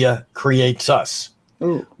media creates us.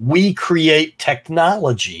 Ooh. We create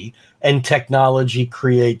technology and technology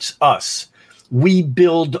creates us. We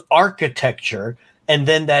build architecture and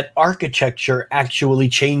then that architecture actually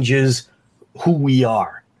changes who we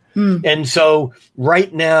are. And so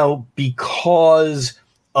right now, because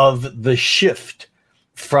of the shift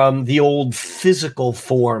from the old physical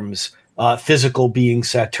forms, physical being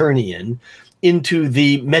Saturnian, into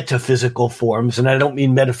the metaphysical forms, and I don't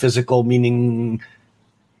mean metaphysical meaning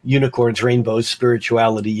unicorns, rainbows,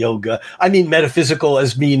 spirituality, yoga. I mean metaphysical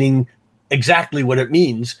as meaning exactly what it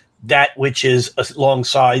means, that which is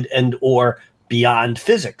alongside and or beyond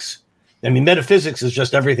physics. I mean, metaphysics is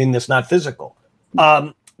just everything that's not physical.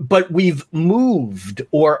 But we've moved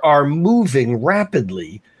or are moving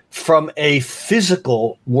rapidly from a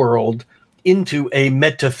physical world into a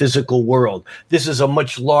metaphysical world. This is a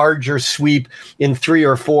much larger sweep in 300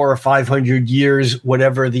 or 400 or 500 years,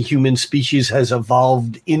 whatever the human species has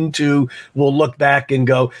evolved into. We'll look back and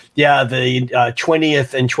go, yeah, the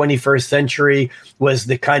 20th and 21st century was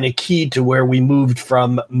the kind of key to where we moved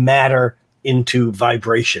from matter into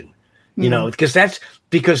vibration,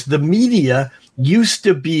 because the media used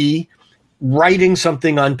to be writing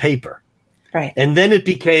something on paper. Right. And then it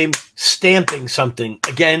became stamping something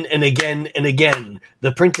again and again and again,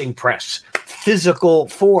 the printing press, physical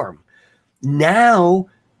form. Now,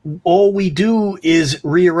 all we do is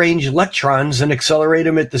rearrange electrons and accelerate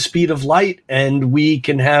them at the speed of light, and we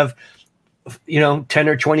can have, 10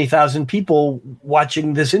 or 20,000 people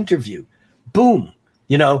watching this interview. Boom.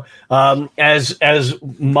 As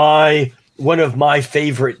one of my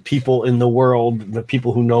favorite people in the world, the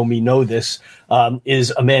people who know me know this,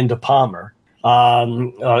 is Amanda Palmer.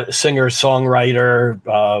 singer, songwriter,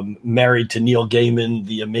 married to Neil Gaiman,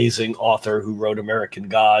 the amazing author who wrote American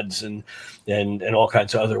Gods and all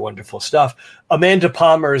kinds of other wonderful stuff. Amanda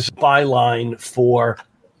Palmer's byline for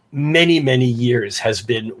many, many years has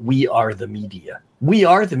been, "We are the media. We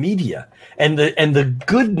are the media." And the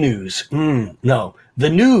good news, the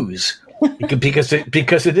news, because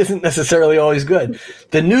it isn't necessarily always good.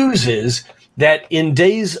 The news is that in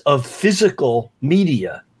days of physical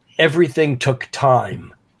media, everything took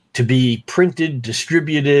time to be printed,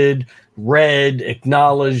 distributed, read,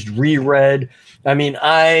 acknowledged, reread. I mean,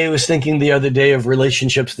 I was thinking the other day of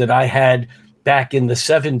relationships that I had back in the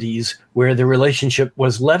 70s where the relationship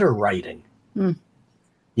was letter writing.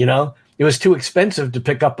 You know, it was too expensive to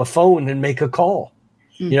pick up a phone and make a call,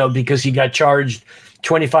 because you got charged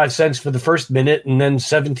 25 cents for the first minute and then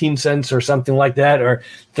 17 cents or something like that, or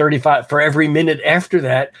 35 for every minute after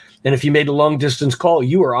that. And if you made a long distance call,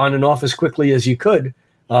 you were on and off as quickly as you could.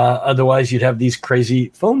 Otherwise, you'd have these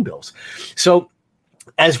crazy phone bills. So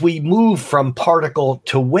as we move from particle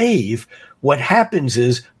to wave, what happens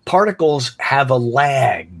is particles have a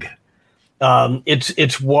lag.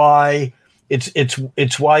 It's why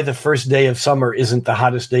the first day of summer isn't the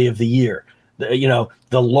hottest day of the year.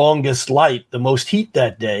 The longest light, the most heat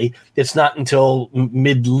that day, it's not until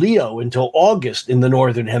mid-Leo, until August in the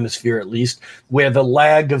northern hemisphere at least, where the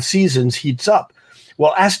lag of seasons heats up.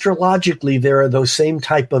 Well, astrologically, there are those same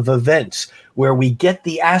type of events where we get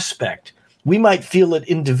the aspect. We might feel it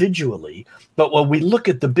individually, but when we look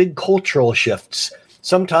at the big cultural shifts,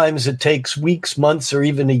 sometimes it takes weeks, months, or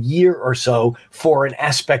even a year or so for an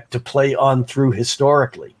aspect to play on through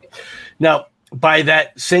historically. Now, by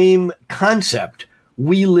that same concept,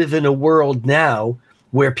 we live in a world now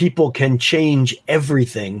where people can change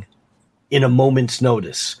everything in a moment's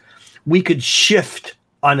notice. We could shift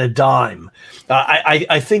on a dime.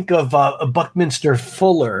 I think of Buckminster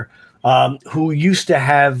Fuller, who used to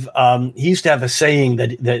have a saying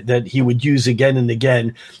that he would use again and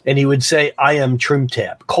again, and he would say, "I am trim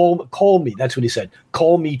tab. Call me." That's what he said.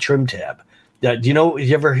 "Call me trim tab." Do you know?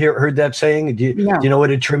 You ever heard that saying? Do you know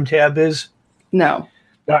what a trim tab is? No.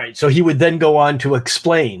 All right. So he would then go on to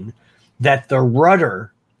explain that the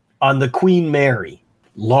rudder on the Queen Mary,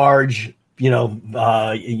 large,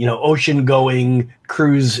 ocean-going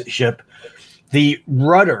cruise ship, the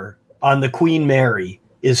rudder on the Queen Mary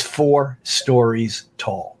is 4 stories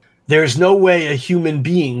tall. There's no way a human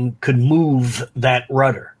being could move that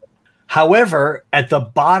rudder. However, at the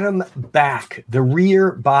bottom back, the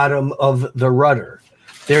rear bottom of the rudder,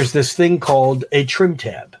 there's this thing called a trim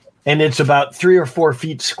tab. And it's about 3 or 4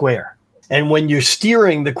 feet square. And when you're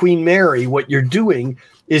steering the Queen Mary, what you're doing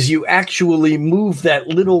is you actually move that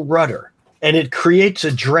little rudder, and it creates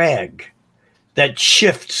a drag that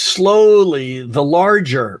shifts slowly the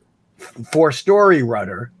larger 4-story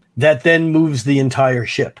rudder that then moves the entire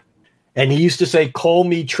ship. And he used to say, "Call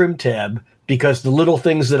me trim tab," because the little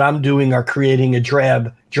things that I'm doing are creating a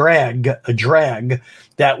drag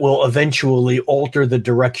that will eventually alter the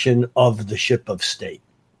direction of the ship of state.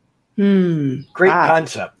 Great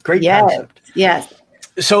concept. Great concept. Yes.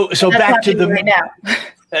 So back to the right now.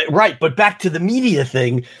 Right, but back to the media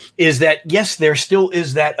thing is that, yes, there still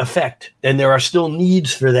is that effect, and there are still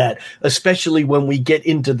needs for that, especially when we get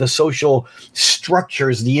into the social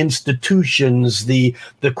structures, the institutions, the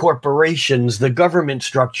corporations, the government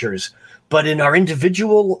structures. But in our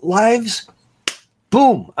individual lives,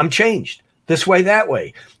 boom, I'm changed. This way, that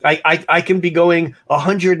way. I can be going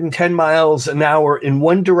 110 miles an hour in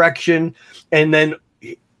one direction and then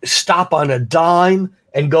stop on a dime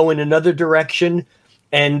and go in another direction.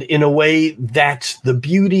 And in a way, that's the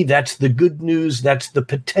beauty, that's the good news, that's the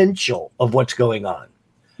potential of what's going on.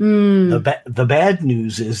 The bad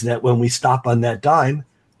news is that when we stop on that dime,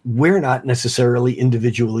 we're not necessarily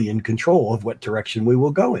individually in control of what direction we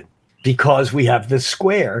will go in, because we have this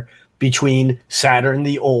square between Saturn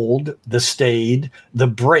the old, the staid, the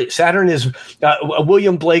bright. Saturn is,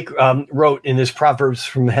 William Blake wrote in his Proverbs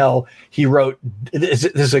from Hell, he wrote,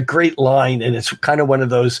 there's a great line, and it's kind of one of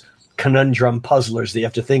those conundrum puzzlers that you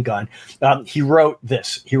have to think on. He wrote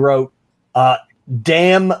this. He wrote,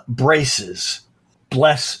 "Damn braces,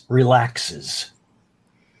 bless relaxes."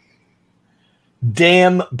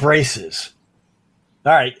 Damn braces.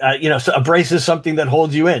 All right. So a brace is something that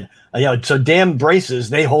holds you in. So damn braces,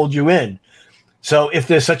 they hold you in. So if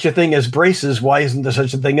there's such a thing as braces, why isn't there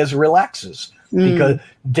such a thing as relaxes? Because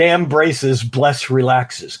damn braces, bless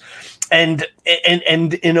relaxes. And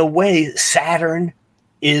in a way, Saturn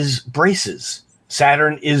is braces.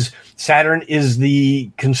 Saturn is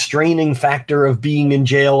the constraining factor of being in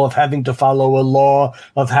jail, of having to follow a law,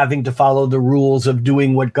 of having to follow the rules, of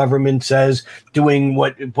doing what government says, doing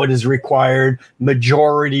what is required,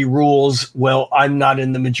 majority rules. Well, I'm not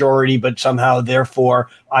in the majority, but somehow, therefore,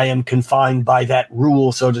 I am confined by that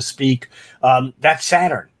rule, so to speak. That's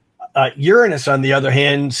Saturn. Uranus, on the other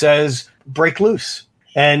hand, says break loose.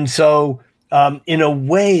 And so in a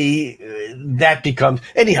way, that becomes,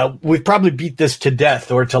 anyhow, we've probably beat this to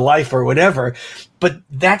death or to life or whatever, but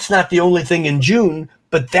that's not the only thing in June,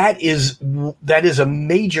 but that is a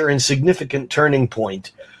major and significant turning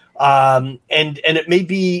point. And it may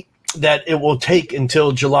be that it will take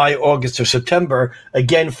until July, August, or September,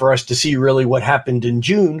 again, for us to see really what happened in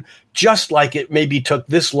June, just like it maybe took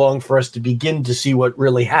this long for us to begin to see what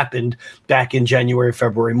really happened back in January,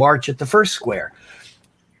 February, March at the first square.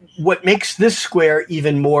 What makes this square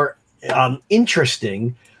even more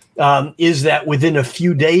interesting is that within a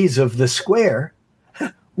few days of the square,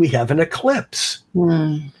 we have an eclipse.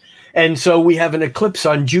 And so we have an eclipse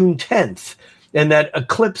on June 10th. And that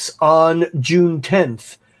eclipse on June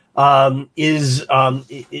 10th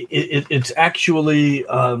it's actually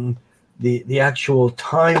the actual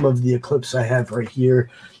time of the eclipse I have right here.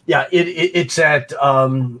 Yeah, it's at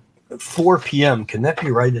 4 p.m. Can that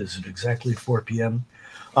be right? Is it exactly 4 p.m.?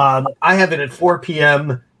 I have it at 4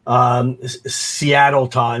 p.m. Seattle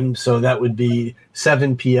time, so that would be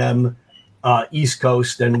 7 p.m. East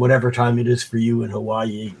Coast, and whatever time it is for you in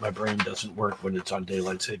Hawaii. My brain doesn't work when it's on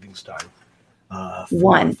daylight savings time.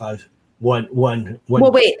 1. 5, 1.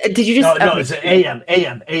 Well, wait, did you just? No, it's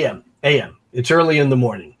AM. It's early in the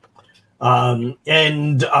morning. Let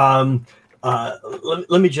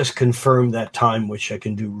me just confirm that time, which I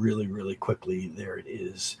can do really, really quickly. There it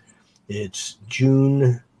is. It's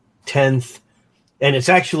June 10th, and it's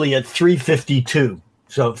actually at 3:52.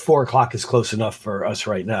 So 4 o'clock is close enough for us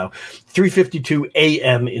right now. 3:52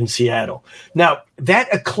 a.m. in Seattle. Now, that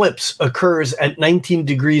eclipse occurs at 19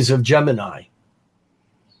 degrees of Gemini.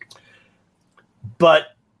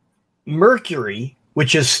 But Mercury,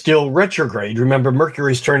 which is still retrograde, remember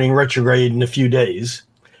Mercury is turning retrograde in a few days,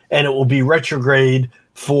 and it will be retrograde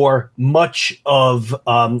for much of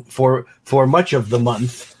the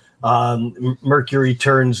month. Mercury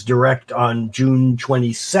turns direct on June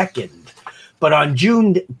 22nd. But on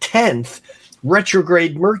June 10th,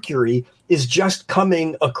 retrograde Mercury is just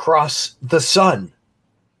coming across the sun,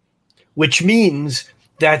 which means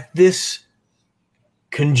that this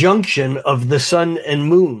conjunction of the sun and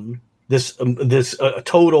moon, this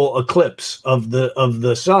total eclipse of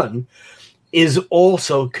the sun, is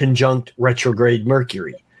also conjunct retrograde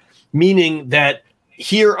Mercury, meaning that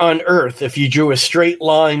here on Earth, if you drew a straight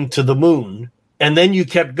line to the moon and then you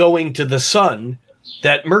kept going to the sun,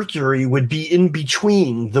 that Mercury would be in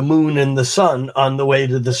between the moon and the sun on the way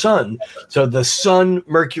to the sun. So the sun,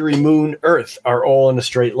 Mercury, moon, Earth are all in a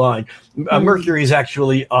straight line. Mercury is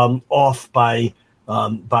actually off by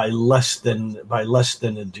less than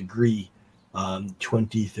a degree,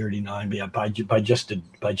 20, 39, yeah, by just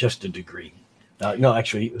a degree. No,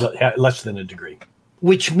 actually, less than a degree.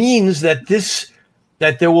 Which means that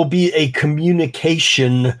there will be a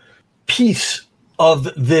communication piece of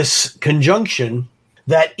this conjunction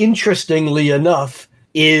that, interestingly enough,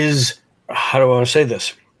 is, how do I want to say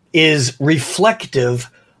this, is reflective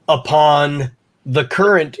upon the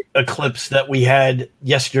current eclipse that we had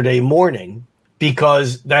yesterday morning,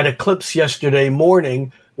 because that eclipse yesterday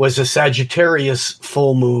morning was a Sagittarius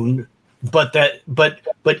full moon. But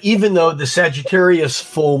even though the Sagittarius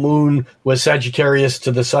full moon was Sagittarius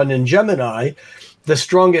to the sun in Gemini, the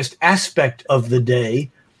strongest aspect of the day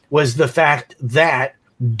was the fact that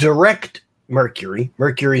direct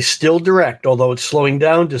Mercury still direct, although it's slowing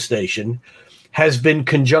down to station, has been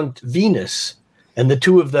conjunct Venus, and the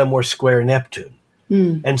two of them were square Neptune.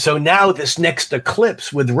 And so now this next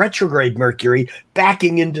eclipse with retrograde Mercury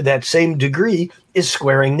backing into that same degree is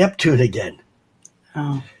squaring Neptune again.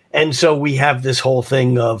 Oh. And so we have this whole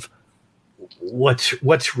thing of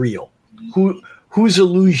what's real? Whose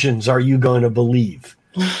illusions are you going to believe?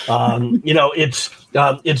 It's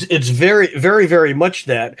very, very, very much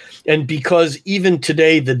that. And because even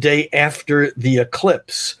today, the day after the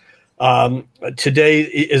eclipse, today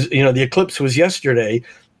is, the eclipse was yesterday,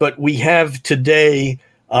 but we have today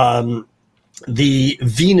the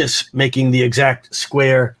Venus making the exact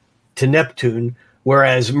square to Neptune,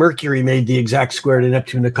 whereas Mercury made the exact square to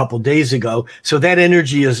Neptune a couple days ago. So that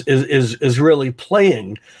energy is really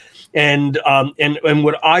playing. And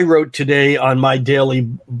what I wrote today on my daily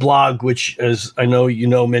blog, which, as I know,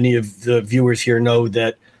 many of the viewers here know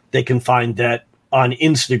that they can find that on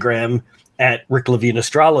Instagram at Rick Levine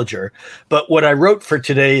Astrologer. But what I wrote for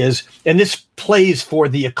today is, and this plays for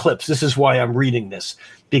the eclipse. This is why I'm reading this,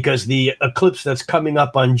 because the eclipse that's coming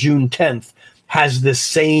up on June 10th has the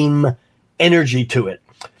same energy to it.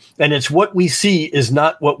 And it's what we see is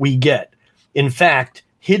not what we get. In fact,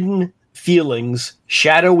 hidden feelings,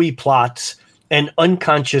 shadowy plots, and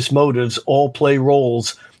unconscious motives all play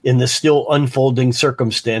roles in the still unfolding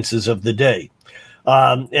circumstances of the day.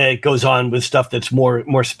 It goes on with stuff that's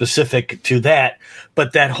more specific to that.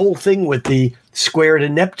 But that whole thing with the square to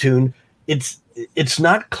Neptune, it's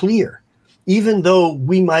not clear. Even though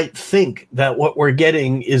we might think that what we're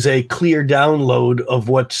getting is a clear download of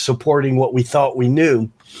what's supporting what we thought we knew,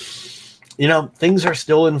 things are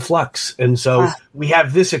still in flux. And so we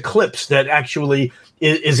have this eclipse that actually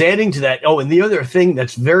is adding to that. Oh, and the other thing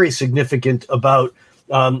that's very significant about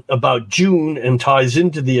June and ties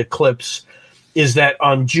into the eclipse is that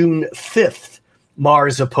on June 5th,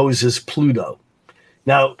 Mars opposes Pluto.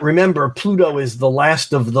 Now, remember, Pluto is the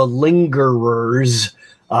last of the lingerers,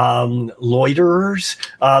 loiterers,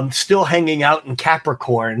 still hanging out in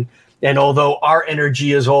Capricorn. And although our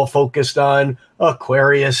energy is all focused on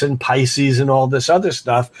Aquarius and Pisces and all this other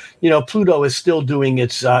stuff, Pluto is still doing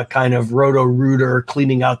its kind of roto-rooter,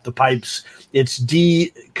 cleaning out the pipes, its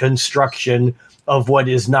deconstruction of what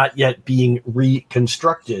is not yet being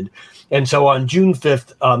reconstructed. And so on June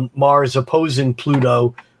 5th, Mars opposing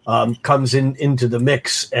Pluto comes into the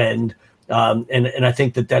mix. And I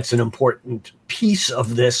think that that's an important piece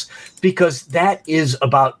of this, because that is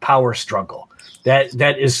about power struggle.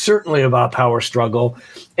 That is certainly about power struggle.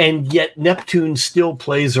 And yet Neptune still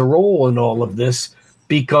plays a role in all of this,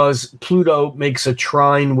 because Pluto makes a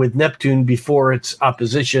trine with Neptune before its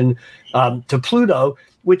opposition to Pluto,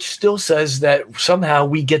 which still says that somehow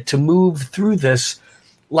we get to move through this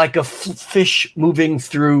like a fish moving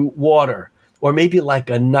through water, or maybe like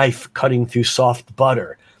a knife cutting through soft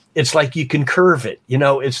butter. It's like you can curve it.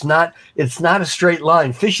 It's not a straight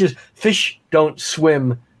line. Fish don't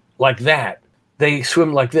swim like that. They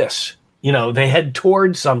swim like this. They head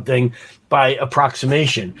towards something by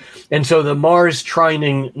approximation. And so the Mars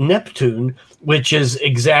trining Neptune, which is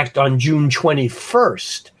exact on June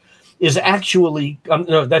 21st, is actually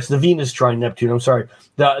no, that's the Venus trine Neptune. I'm sorry.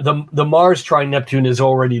 The Mars trine Neptune is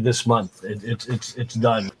already this month. It's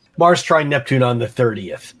done. Mars trine Neptune on the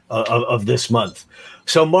 30th of this month.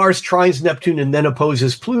 So Mars trines Neptune and then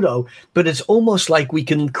opposes Pluto, but it's almost like we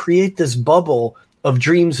can create this bubble of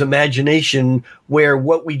dreams, imagination, where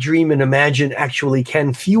what we dream and imagine actually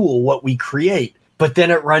can fuel what we create. But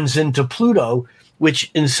then it runs into Pluto,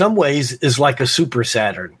 which in some ways is like a super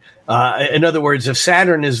Saturn. In other words, if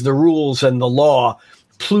Saturn is the rules and the law,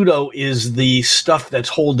 Pluto is the stuff that's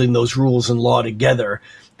holding those rules and law together,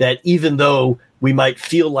 that even though we might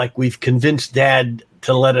feel like we've convinced Dad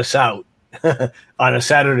to let us out on a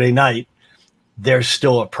Saturday night, there's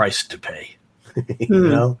still a price to pay.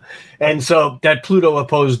 And so that Pluto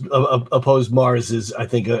opposed Mars is, I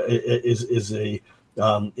think, the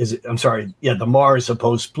Mars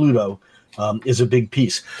opposed Pluto is a big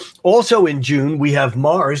piece. Also in June, we have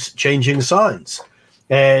Mars changing signs.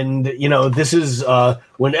 And, this is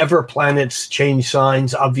whenever planets change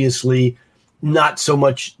signs, obviously not so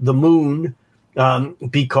much the moon,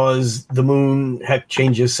 because the moon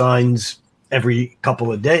changes signs every couple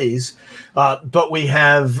of days. But we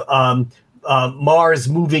have Mars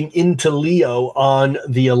moving into Leo on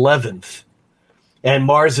the 11th. And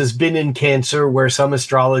Mars has been in Cancer, where some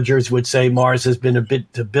astrologers would say Mars has been a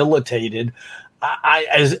bit debilitated.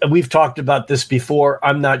 As we've talked about this before,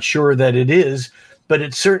 I'm not sure that it is, but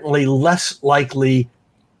it's certainly less likely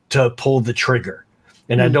to pull the trigger.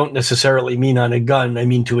 And I don't necessarily mean on a gun. I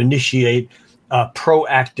mean to initiate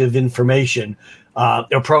proactive information or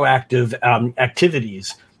proactive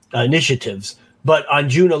activities, initiatives. But on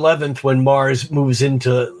June 11th, when Mars moves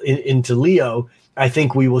into Leo, I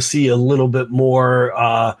think we will see a little bit more,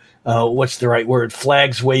 what's the right word?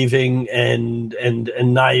 Flags waving and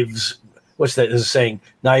knives. What's that is saying?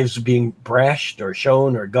 Knives being brashed or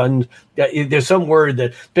shown, or guns. There's some word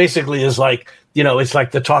that basically is like, it's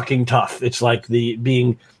like the talking tough. It's like the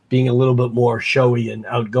being a little bit more showy and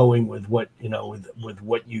outgoing with what, with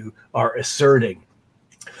what you are asserting.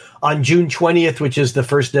 On June 20th, which is the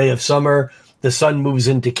first day of summer, the sun moves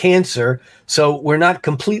into Cancer. So we're not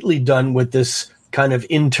completely done with this kind of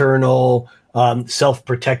internal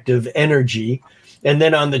self-protective energy. And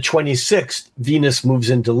then on the 26th, Venus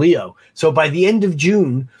moves into Leo. So by the end of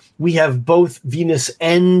June, we have both Venus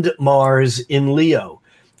and Mars in Leo.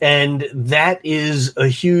 And that is a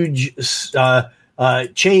huge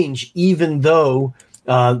change, even though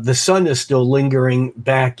the sun is still lingering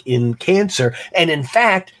back in Cancer. And in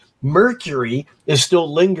fact, Mercury is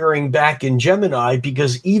still lingering back in Gemini,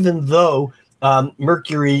 because even though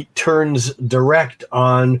Mercury turns direct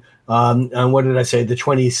on what did I say? The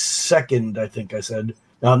 22nd, I think I said.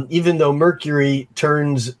 Even though Mercury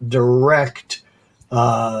turns direct,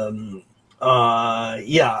 Mercury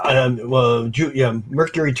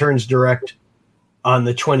turns direct on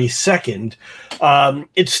the 22nd.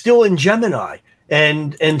 It's still in Gemini,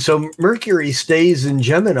 and so Mercury stays in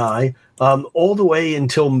Gemini all the way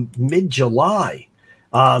until mid-July.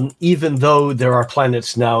 Even though there are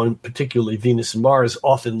planets now, and particularly Venus and Mars,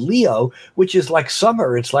 off in Leo, which is like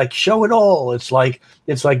summer. It's like show it all. It's like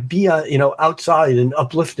be outside and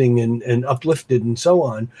uplifting and uplifted and so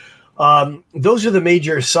on. Those are the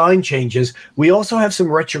major sign changes. We also have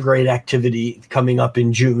some retrograde activity coming up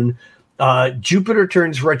in June. Jupiter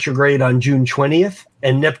turns retrograde on June 20th,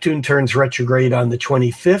 and Neptune turns retrograde on the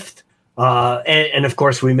 25th. And of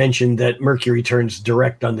course, we mentioned that Mercury turns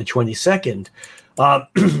direct on the 22nd.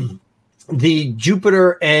 The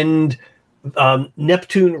Jupiter and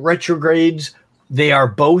Neptune retrogrades, they are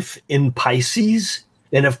both in Pisces.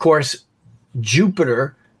 And of course,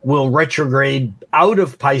 Jupiter will retrograde out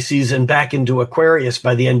of Pisces and back into Aquarius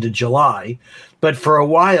by the end of July. But for a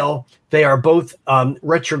while, they are both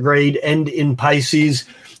retrograde and in Pisces.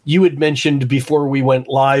 You had mentioned before we went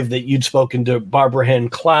live that you'd spoken to Barbara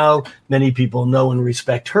Hand-Clow. Many people know and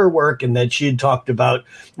respect her work, and that she had talked about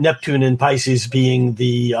Neptune in Pisces being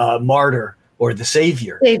the martyr or the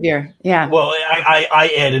savior. Savior, yeah. Well,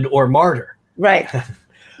 I added or martyr. Right.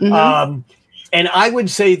 Mm-hmm. And I would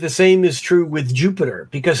say the same is true with Jupiter,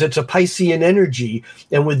 because it's a Piscean energy.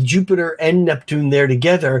 And with Jupiter and Neptune there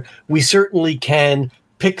together, we certainly can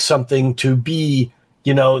pick something to be,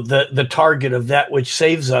 the target of that which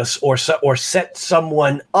saves us, or set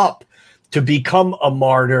someone up to become a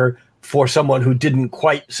martyr for someone who didn't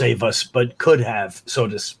quite save us, but could have, so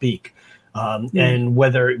to speak. And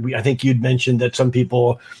I think you'd mentioned that some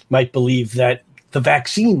people might believe that the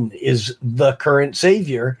vaccine is the current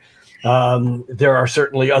savior. There are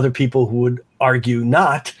certainly other people who would argue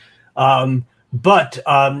not. But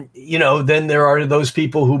then there are those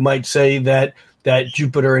people who might say that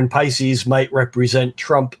Jupiter in Pisces might represent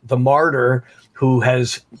Trump, the martyr, who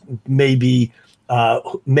has maybe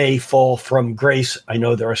may fall from grace. I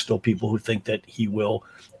know there are still people who think that he will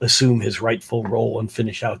assume his rightful role and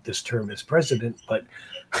finish out this term as president, but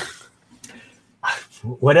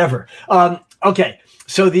whatever. Okay.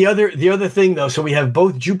 So the other thing, though, so we have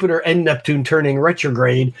both Jupiter and Neptune turning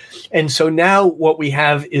retrograde. And so now what we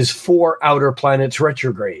have is 4 outer planets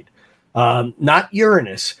retrograde. Not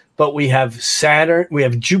Uranus, but we have Saturn, we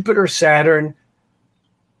have Jupiter, Saturn,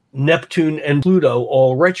 Neptune, and Pluto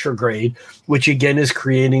all retrograde, which again is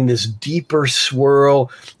creating this deeper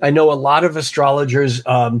swirl. I know a lot of astrologers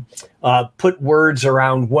put words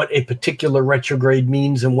around what a particular retrograde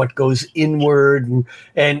means and what goes inward,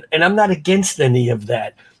 and I'm not against any of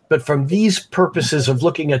that. But from these purposes of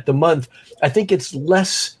looking at the month, I think it's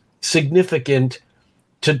less significant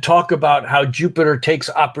to talk about how Jupiter takes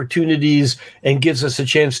opportunities and gives us a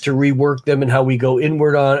chance to rework them and how we go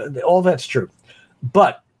inward on it. All that's true.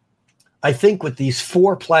 But I think with these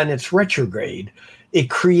 4 planets retrograde,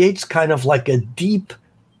 it creates kind of like a deep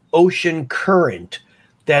ocean current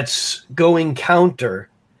that's going counter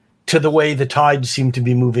to the way the tides seem to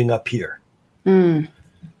be moving up here. And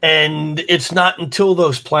it's not until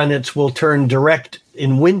those planets will turn direct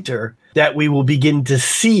in winter that we will begin to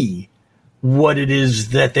see what it is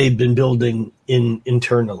that they've been building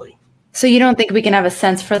internally. So you don't think we can have a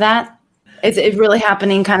sense for that? Is it really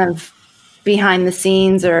happening kind of behind the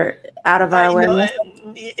scenes or out of our awareness?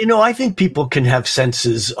 I think people can have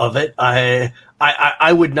senses of it. I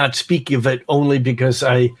would not speak of it only because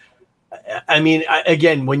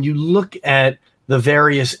again, when you look at the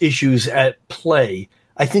various issues at play,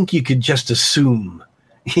 I think you could just assume,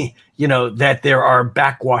 that there are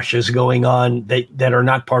backwashes going on that are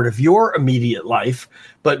not part of your immediate life,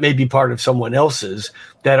 but maybe part of someone else's,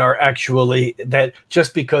 that are actually, that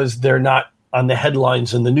just because they're not on the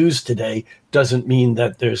headlines in the news today doesn't mean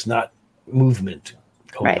that there's not movement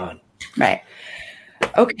going on. Right.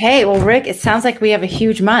 Okay. Well, Rick, it sounds like we have a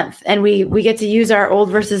huge month, and we get to use our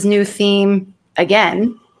old versus new theme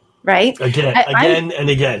again, right?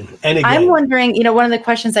 Again. I'm wondering, one of the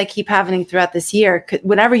questions I keep having throughout this year,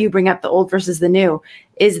 whenever you bring up the old versus the new,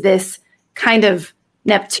 is this kind of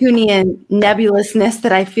Neptunian nebulousness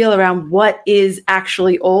that I feel around what is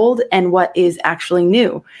actually old and what is actually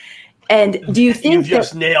new. And do you think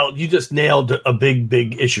you just nailed a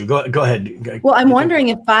big issue? Go ahead. Well, I'm wondering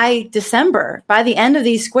if by December, by the end of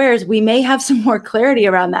these squares, we may have some more clarity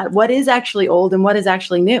around that. What is actually old and what is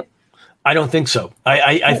actually new? I don't think so.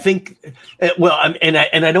 I think, well,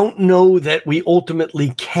 I don't know that we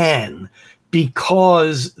ultimately can,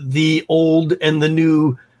 because the old and the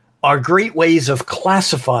new are great ways of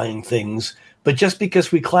classifying things. But just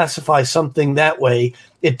because we classify something that way,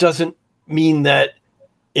 it doesn't mean that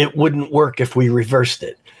it wouldn't work if we reversed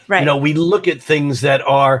it. Right. You know, we look at things that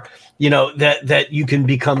are, you know, that you can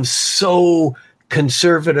become so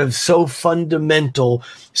conservative, so fundamental,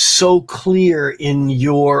 so clear in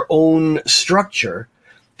your own structure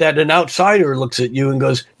that an outsider looks at you and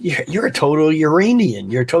goes, you're a total Uranian.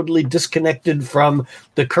 You're totally disconnected from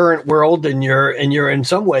the current world. And you're in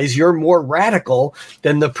some ways, you're more radical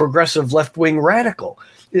than the progressive left-wing radical.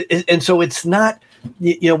 And so it's not,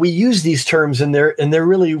 you know, we use these terms and they're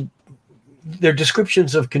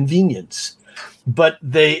descriptions of convenience, but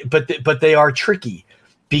they are tricky.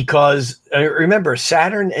 Because remember,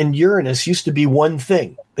 Saturn and Uranus used to be one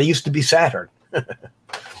thing. They used to be Saturn.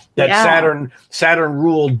 Saturn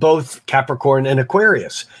ruled both Capricorn and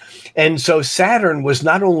Aquarius. And so Saturn was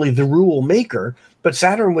not only the rule maker, but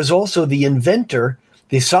Saturn was also the inventor,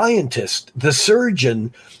 the scientist, the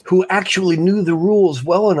surgeon who actually knew the rules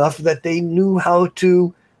well enough that they knew how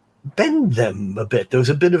to bend them a bit. There's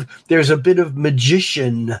a bit of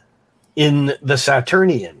magician in the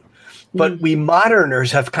Saturnian. But we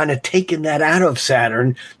moderners have kind of taken that out of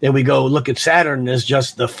Saturn, and we go look at Saturn as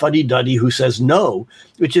just the fuddy-duddy who says no,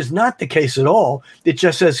 which is not the case at all. It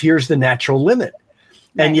just says, here's the natural limit.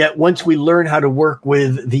 Right. And yet once we learn how to work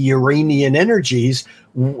with the Uranian energies,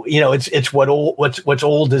 you know, it's what's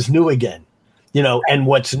old is new again, you know, and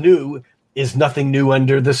what's new is nothing new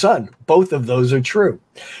under the sun. Both of those are true.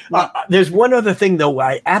 There's one other thing, though,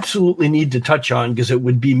 I absolutely need to touch on because it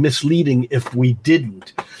would be misleading if we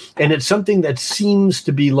didn't. And it's something that seems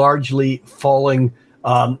to be largely falling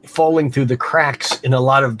through the cracks in a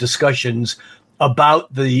lot of discussions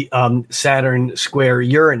about the Saturn square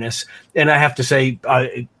Uranus. And I have to say,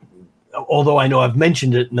 although I know I've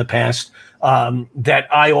mentioned it in the past, that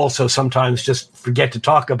I also sometimes just forget to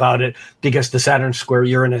talk about it because the Saturn square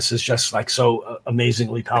Uranus is just like so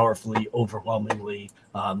amazingly, powerfully, overwhelmingly,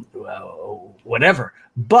 whatever.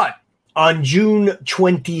 But on June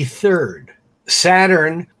 23rd,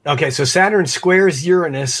 Saturn squares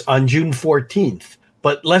Uranus on June 14th.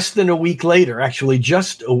 But less than a week later, actually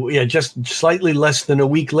just slightly less than a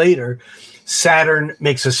week later, Saturn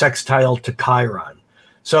makes a sextile to Chiron.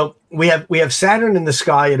 So we have Saturn in the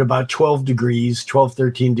sky at about 13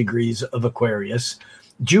 degrees of Aquarius,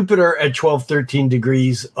 Jupiter at 13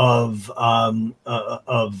 degrees of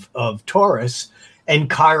Taurus,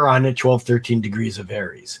 and Chiron at 13 degrees of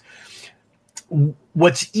Aries.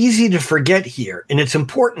 What's easy to forget here, and it's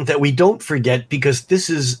important that we don't forget because this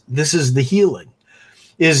is the healing,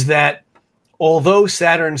 is that although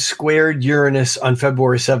Saturn squared Uranus on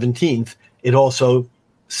February 17th, it also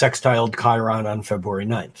sextiled Chiron on February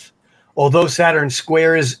 9th. Although Saturn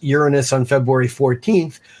squares Uranus on February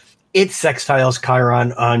 14th, it sextiles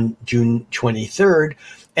Chiron on June 23rd.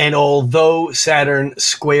 And although Saturn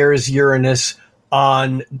squares Uranus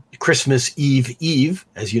on Christmas Eve,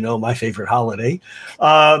 as you know, my favorite holiday,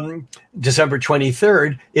 December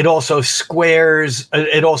 23rd, it also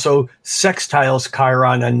sextiles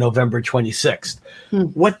Chiron on November 26th.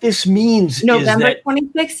 What this means November is that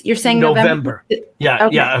 26th? You're saying November. Yeah,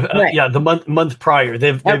 okay. Right. Yeah. The month prior,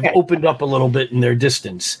 they've opened up a little bit in their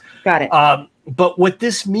distance. Got it. But what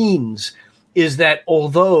this means is that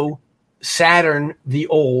although Saturn, the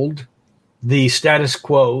old, the status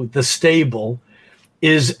quo, the stable,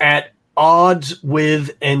 is at odds with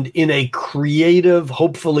and in a creative,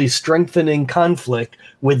 hopefully strengthening conflict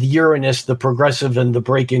with Uranus, the progressive and the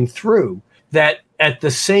breaking through, that at the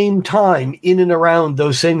same time, in and around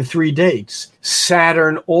those same 3 dates,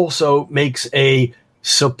 Saturn also makes a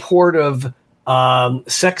supportive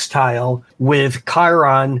sextile with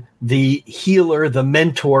Chiron, the healer, the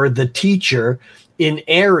mentor, the teacher in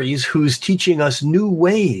Aries, who's teaching us new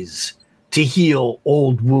ways to heal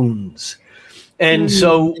old wounds. And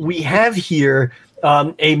so we have here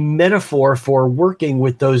a metaphor for working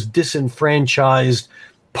with those disenfranchised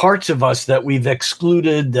parts of us that we've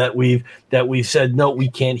excluded, that we've said, no, we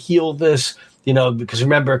can't heal this, you know, because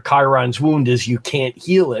remember, Chiron's wound is you can't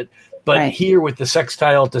heal it. But here with the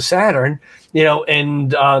sextile to Saturn, you know,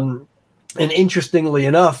 and interestingly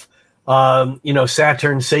enough, you know,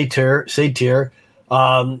 Saturn, Satyr,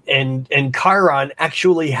 and Chiron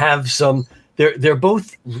actually have some. They're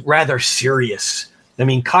both rather serious. I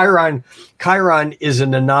mean, Chiron is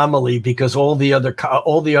an anomaly because all the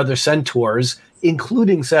other centaurs,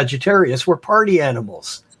 including Sagittarius, were party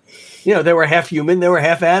animals. You know, they were half human, they were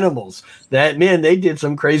half animals. That, man, they did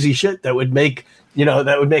some crazy shit that would make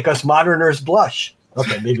That would make us moderners blush.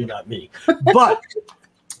 Okay, maybe not me. But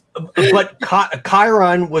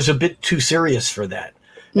Chiron was a bit too serious for that.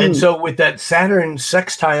 And so with that Saturn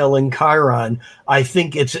sextile in Chiron, I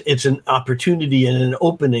think it's an opportunity and an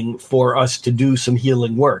opening for us to do some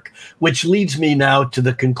healing work, which leads me now to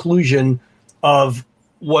the conclusion of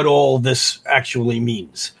what all this actually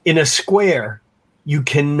means. In a square, you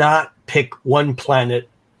cannot pick one planet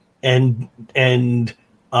and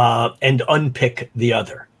unpick the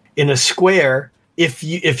other. In a square, if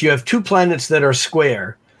you have two planets that are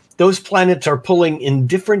square, those planets are pulling in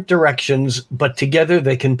different directions, but together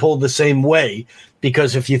they can pull the same way.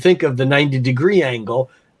 Because if you think of the 90-degree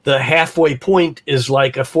angle, the halfway point is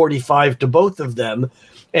like a 45 to both of them,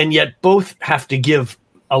 and yet both have to give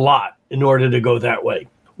a lot in order to go that way.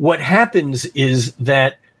 What happens is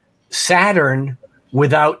that Saturn,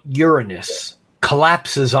 without Uranus,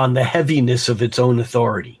 collapses on the heaviness of its own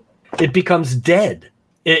authority. It becomes dead.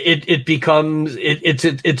 It's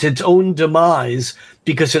its own demise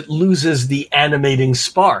because it loses the animating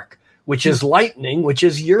spark, which is lightning, which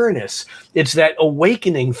is Uranus. It's that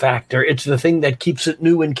awakening factor. It's the thing that keeps it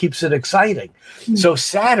new and keeps it exciting. So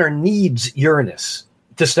Saturn needs Uranus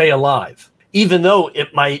to stay alive, even though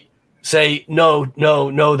it might say, no,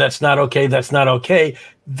 that's not okay. That's not okay.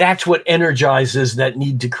 That's what energizes that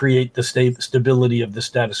need to create the stability of the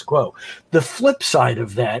status quo. The flip side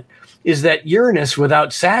of that is that Uranus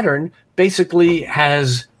without Saturn basically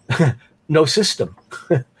has no system.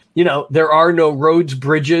 There are no roads,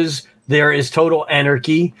 bridges. There is total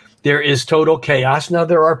anarchy. There is total chaos. Now,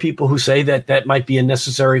 there are people who say that might be a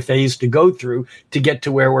necessary phase to go through to get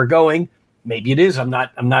to where we're going. Maybe it is. I'm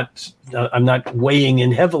not weighing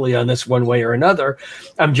in heavily on this one way or another.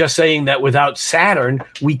 I'm just saying that without Saturn,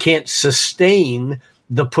 we can't sustain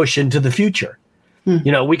the push into the future.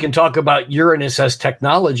 We can talk about Uranus as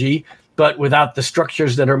technology, but without the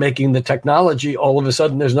structures that are making the technology, all of a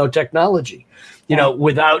sudden there's no technology.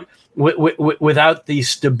 Without the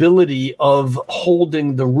stability of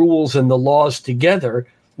holding the rules and the laws together,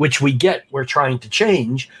 which we're trying to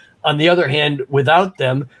change. On the other hand, without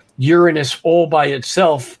them, Uranus all by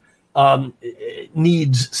itself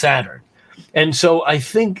needs Saturn. And so I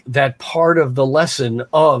think that part of the lesson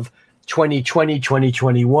of 2020,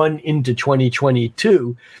 2021 into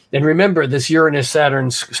 2022, and remember this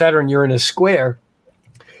Saturn-Uranus square,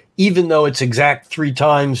 even though it's exact 3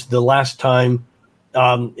 times the last time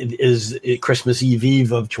it is Christmas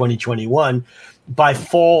Eve of 2021, by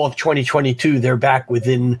fall of 2022, they're back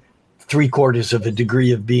within 3/4 of a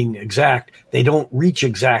degree of being exact. They don't reach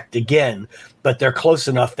exact again, but they're close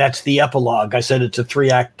enough. That's the epilogue. I said it's a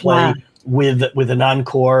 3-act play with an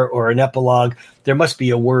encore or an epilogue. There must be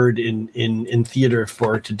a word in theater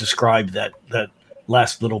to describe that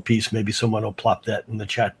last little piece. Maybe someone will plop that in the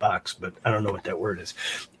chat box, but I don't know what that word is.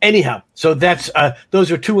 Anyhow, so that's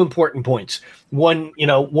those are 2 important points. One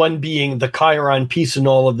being the Chiron piece in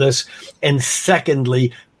all of this, and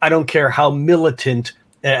secondly, I don't care how militant.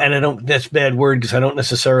 And that's a bad word because I don't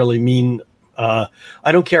necessarily mean, I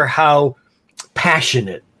don't care how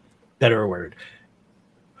passionate, better word.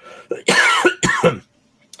 I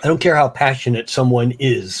don't care how passionate someone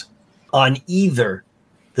is on either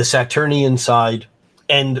the Saturnian side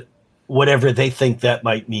and whatever they think that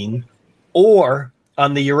might mean, or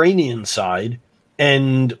on the Uranian side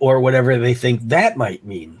or whatever they think that might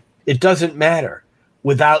mean. It doesn't matter.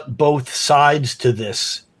 Without both sides to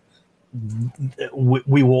this,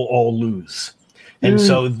 we will all lose. And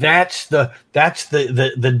so that's the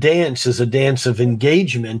dance is a dance of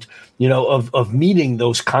engagement, of meeting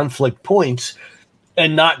those conflict points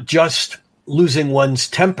and not just losing one's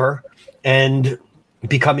temper and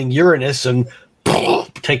becoming Uranus and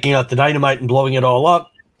taking out the dynamite and blowing it all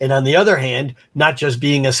up. And on the other hand, not just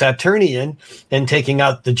being a Saturnian and taking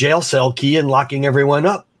out the jail cell key and locking everyone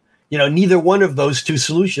up. Neither one of those 2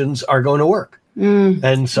 solutions are going to work.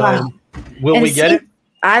 And so will we get it?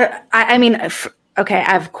 I mean, okay,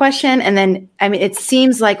 I have a question. And then, it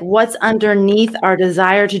seems like what's underneath our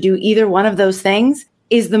desire to do either one of those things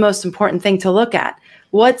is the most important thing to look at.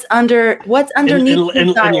 What's underneath the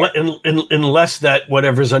desire? Unless that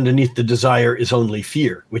whatever's underneath the desire is only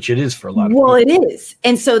fear, which it is for a lot of people. Well, it is.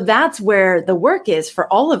 And so that's where the work is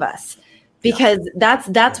for all of us. Because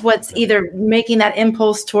that's what's either making that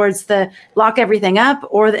impulse towards the lock everything up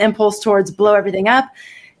or the impulse towards blow everything up.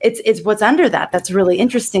 It's what's under that that's really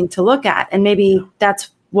interesting to look at. And maybe that's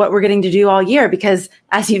what we're getting to do all year because,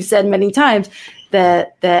 as you've said many times,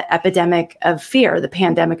 the epidemic of fear, the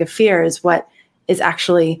pandemic of fear is what is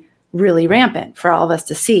actually really rampant for all of us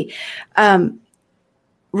to see.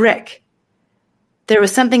 Rick, there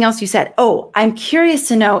was something else you said. Oh, I'm curious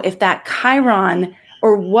to know if that Chiron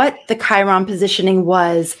or what the Chiron positioning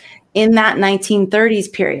was in that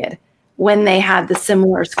 1930s period when they had the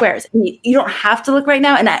similar squares. You don't have to look right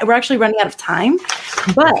now, and we're actually running out of time,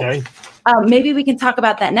 but maybe we can talk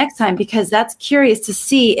about that next time, because that's curious to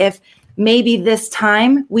see if maybe this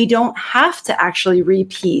time we don't have to actually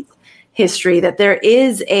repeat history, that there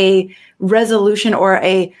is a resolution or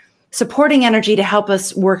a supporting energy to help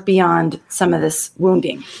us work beyond some of this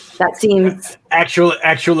wounding. That seems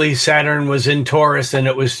actually Saturn was in Taurus and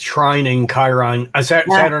it was trining Chiron.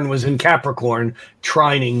 Saturn was in Capricorn,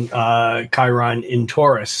 trining Chiron in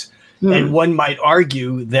Taurus. And one might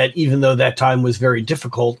argue that even though that time was very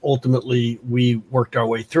difficult, ultimately we worked our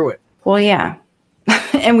way through it. Well, yeah.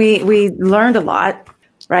 And we learned a lot,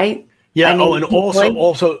 right? Yeah. And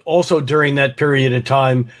also during that period of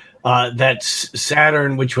time, that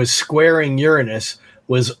Saturn, which was squaring Uranus,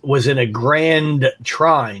 was in a grand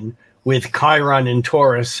trine with Chiron in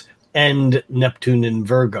Taurus and Neptune in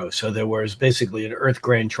Virgo. So there was basically an Earth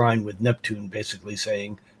grand trine with Neptune basically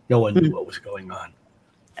saying no one knew what was going on.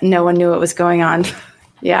 No one knew what was going on.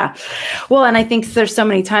 Yeah. Well, and I think there's so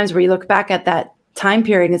many times where you look back at that time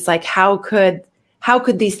period and it's like, how could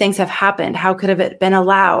these things have happened? How could have it been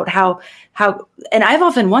allowed? And I've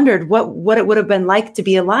often wondered what it would have been like to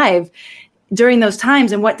be alive during those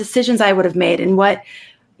times, and what decisions I would have made, and what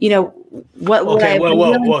would I have been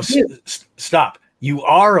willing to do. Stop. You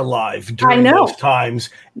are alive during those times,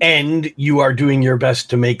 and you are doing your best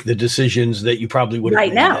to make the decisions that you probably would have right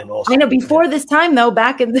made now. then also. I know before this time, though,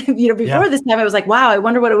 back in before this time, I was like, wow, I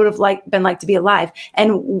wonder what it would have been like to be alive,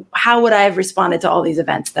 and how would I have responded to all these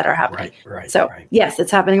events that are happening. Right. Yes,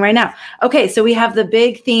 it's happening right now. Okay, so we have the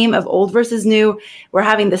big theme of old versus new. We're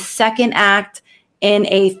having the second act in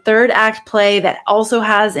a third act play that also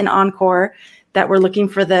has an encore, that we're looking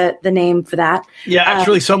for the name for that. Yeah,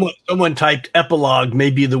 actually, someone typed epilogue,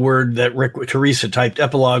 maybe the word that Teresa typed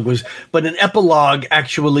epilogue was, but an epilogue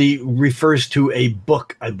actually refers to a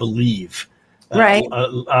book, I believe. Right.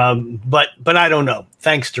 But I don't know.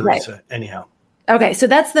 Thanks, Teresa. Right. Anyhow. Okay, so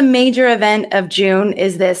that's the major event of June,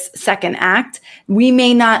 is this second act. We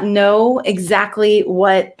may not know exactly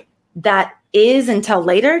what that is until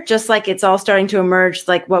later, just like it's all starting to emerge,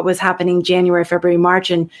 like what was happening January, February,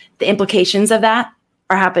 March, and the implications of that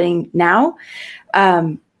are happening now.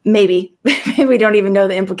 Maybe we don't even know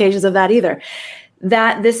the implications of that either.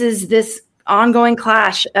 That this is this ongoing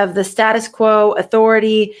clash of the status quo,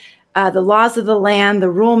 authority, the laws of the land,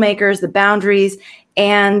 the rule makers, the boundaries,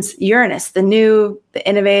 and Uranus, the new, the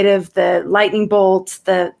innovative, the lightning bolt,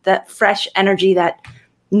 that fresh energy, that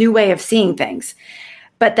new way of seeing things.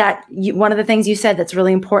 But one of the things you said that's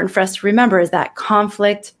really important for us to remember is that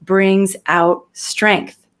conflict brings out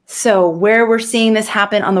strength. So where we're seeing this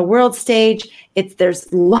happen on the world stage,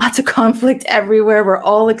 there's lots of conflict everywhere. We're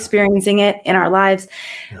all experiencing it in our lives.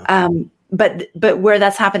 Yeah. But where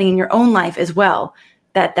that's happening in your own life as well,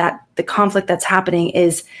 that the conflict that's happening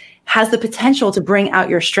has the potential to bring out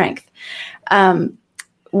your strength.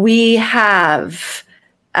 We have...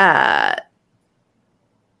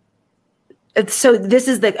 So this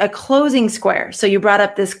is a closing square. So you brought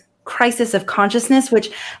up this crisis of consciousness,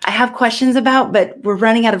 which I have questions about, but we're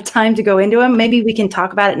running out of time to go into them. Maybe we can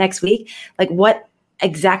talk about it next week. Like, what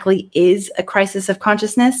exactly is a crisis of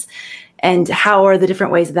consciousness, and how are the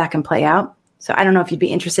different ways that can play out? So I don't know if you'd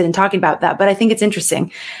be interested in talking about that, but I think it's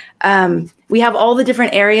interesting. We have all the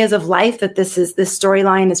different areas of life that this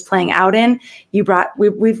storyline is playing out in.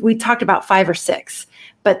 We talked about 5 or 6,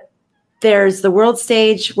 but there's the world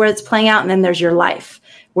stage where it's playing out, and then there's your life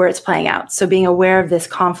where it's playing out. So being aware of this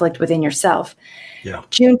conflict within yourself. Yeah.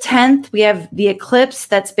 June 10th, we have the eclipse.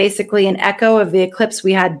 That's basically an echo of the eclipse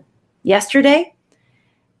we had yesterday.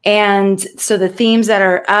 And so the themes that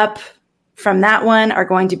are up from that one are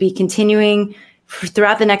going to be continuing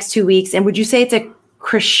throughout the next 2 weeks. And would you say it's a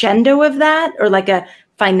crescendo of that, or like a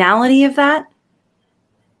finality of that?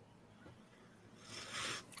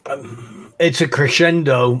 It's a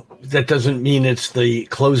crescendo. That doesn't mean it's the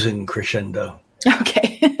closing crescendo.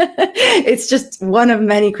 Okay. It's just one of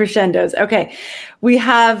many crescendos. Okay. We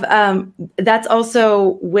have, that's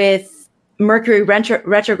also with Mercury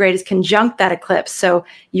retrograde is conjunct that eclipse. So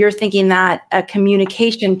you're thinking that a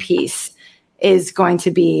communication piece is going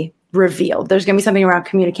to be revealed. There's going to be something around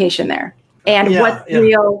communication there. And what's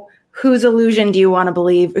real? Whose illusion do you want to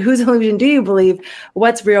believe? Whose illusion do you believe?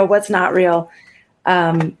 What's real? What's not real?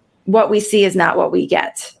 What we see is not what we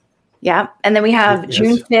get. Yeah. And then we have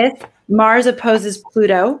June 5th, Mars opposes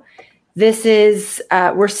Pluto. This is,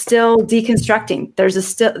 we're still deconstructing. There's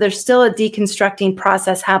still a deconstructing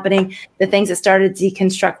process happening. The things that started to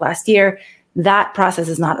deconstruct last year, That process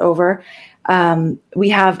is not over. We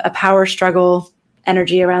have a power struggle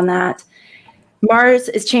energy around that. Mars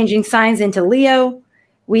is changing signs into Leo.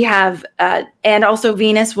 We have, and also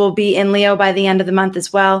Venus will be in Leo by the end of the month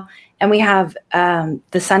as well. And we have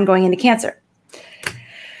the sun going into Cancer.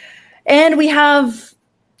 And we have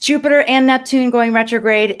Jupiter and Neptune going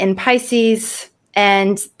retrograde in Pisces.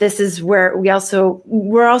 And this is where we're also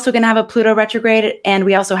going to have a Pluto retrograde, and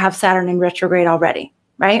we also have Saturn in retrograde already,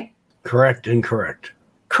 right? Correct, incorrect.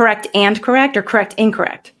 Correct and correct, or correct,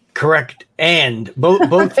 incorrect? Correct, and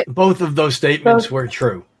both of those statements were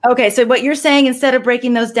true. Okay, so what you're saying, instead of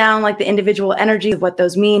breaking those down like the individual energies of what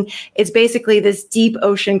those mean, it's basically this deep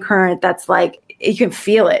ocean current that's like, you can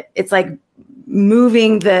feel it. It's like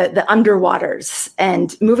moving the underwaters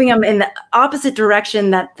and moving them in the opposite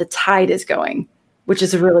direction that the tide is going, which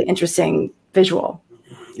is a really interesting visual.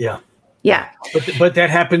 Yeah. Yeah. But that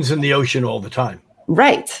happens in the ocean all the time.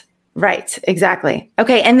 Right. Exactly.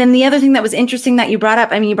 Okay. And then the other thing that was interesting that you brought up,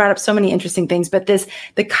 I mean, you brought up so many interesting things, but the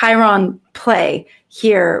Chiron play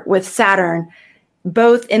here with Saturn,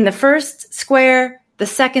 both in the first square, the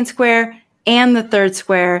second square, and the third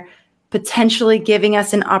square, potentially giving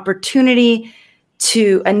us a new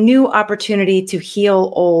opportunity to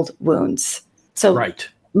heal old wounds. So right.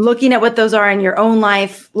 Looking at what those are in your own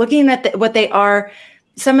life, looking at what they are,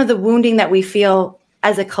 some of the wounding that we feel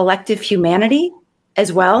as a collective humanity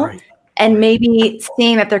as well. Right. And maybe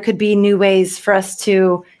seeing that there could be new ways for us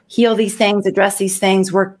to heal these things, address these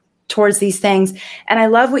things, work towards these things. And I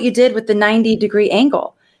love what you did with the 90-degree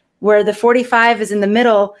angle, where the 45 is in the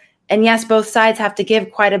middle. And yes, both sides have to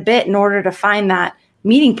give quite a bit in order to find that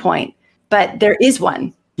meeting point, but there is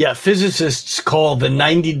one. Yeah, physicists call the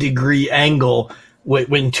 90-degree angle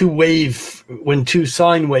when two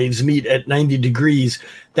sine waves meet at 90 degrees,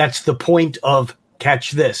 that's the point of,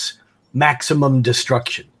 catch this, maximum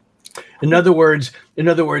destruction. In other words,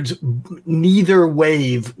 neither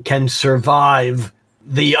wave can survive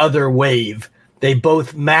the other wave. They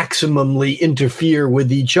both maximally interfere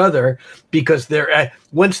with each other because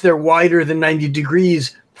once they're wider than 90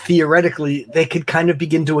 degrees, theoretically, they could kind of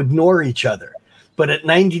begin to ignore each other. But at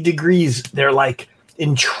 90 degrees, they're like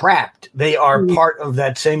entrapped. They are part of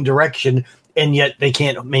that same direction, and yet they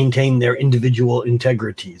can't maintain their individual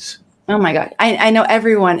integrities. Oh my God. I know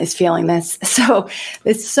everyone is feeling this. So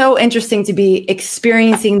it's so interesting to be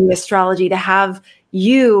experiencing the astrology, to have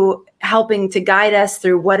you helping to guide us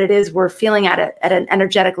through what it is we're feeling at an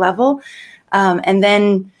energetic level. And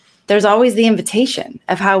then there's always the invitation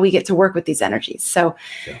of how we get to work with these energies. So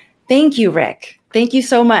Thank you, Rick. Thank you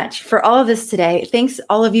so much for all of this today. Thanks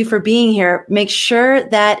all of you for being here. Make sure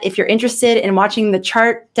that if you're interested in watching the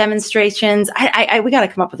chart demonstrations, we got to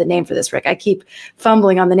come up with a name for this, Rick. I keep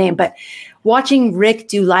fumbling on the name, but watching Rick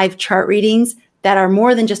do live chart readings that are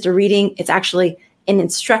more than just a reading, it's actually an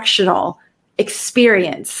instructional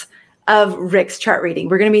experience of Rick's chart reading.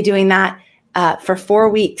 We're going to be doing that for 4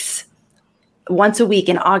 weeks, once a week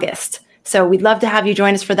in August. So we'd love to have you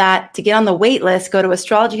join us for that. To get on the wait list, go to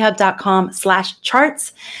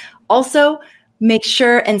astrologyhub.com/charts. Also, make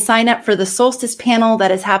sure and sign up for the Solstice Panel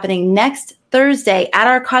that is happening next Thursday at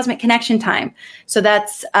our Cosmic Connection time. So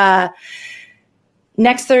that's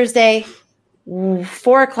next Thursday,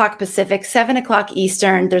 4 o'clock Pacific, 7 o'clock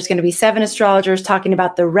Eastern. There's going to be 7 astrologers talking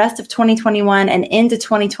about the rest of 2021 and into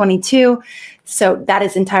 2022. So that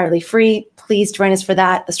is entirely free. Please join us for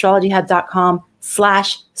that.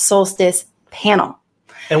 astrologyhub.com/solstice panel.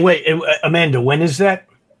 And wait, Amanda, when is that?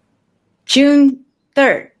 June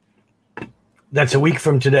 3rd. That's a week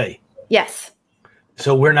from today. Yes.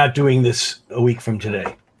 So we're not doing this a week from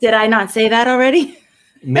today. Did I not say that already?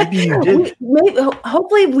 Maybe you did.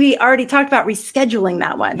 Hopefully we already talked about rescheduling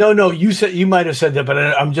that one. No, you might have said that, but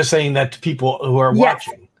I'm just saying that to people who are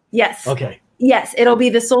watching. Yes. Okay. Yes, it'll be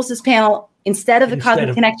the Solstice Panel instead of the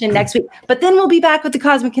Cosmic Connection next week. But then we'll be back with the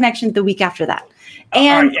Cosmic Connection the week after that.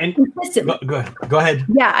 And consistently. Go ahead.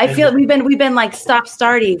 Yeah, I feel we've been like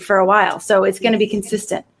stop-starting for a while, so it's going to be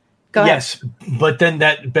consistent. Go ahead. Yes, but then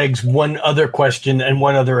that begs one other question and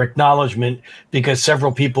one other acknowledgement, because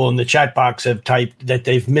several people in the chat box have typed that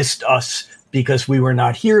they've missed us because we were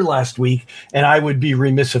not here last week. And I would be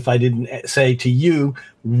remiss if I didn't say to you,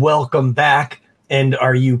 welcome back. And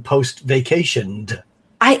are you post-vacationed?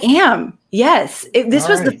 I am. Yes. This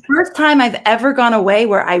was the first time I've ever gone away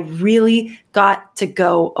where I really got to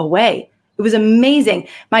go away. It was amazing.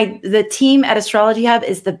 The team at Astrology Hub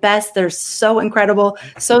is the best. They're so incredible,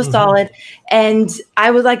 so solid. And I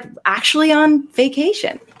was like actually on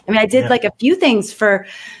vacation. I mean, I did like a few things for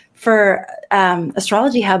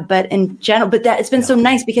Astrology Hub, but in general, it's been so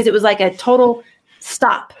nice because it was like a total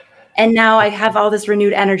stop. And now I have all this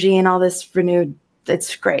renewed energy and all this renewed,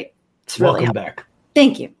 it's great. It's really Welcome back.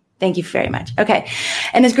 Thank you. Thank you very much. Okay.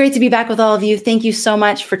 And it's great to be back with all of you. Thank you so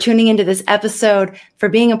much for tuning into this episode, for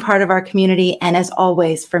being a part of our community, and as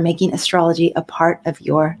always, for making astrology a part of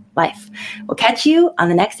your life. We'll catch you on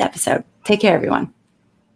the next episode. Take care, everyone.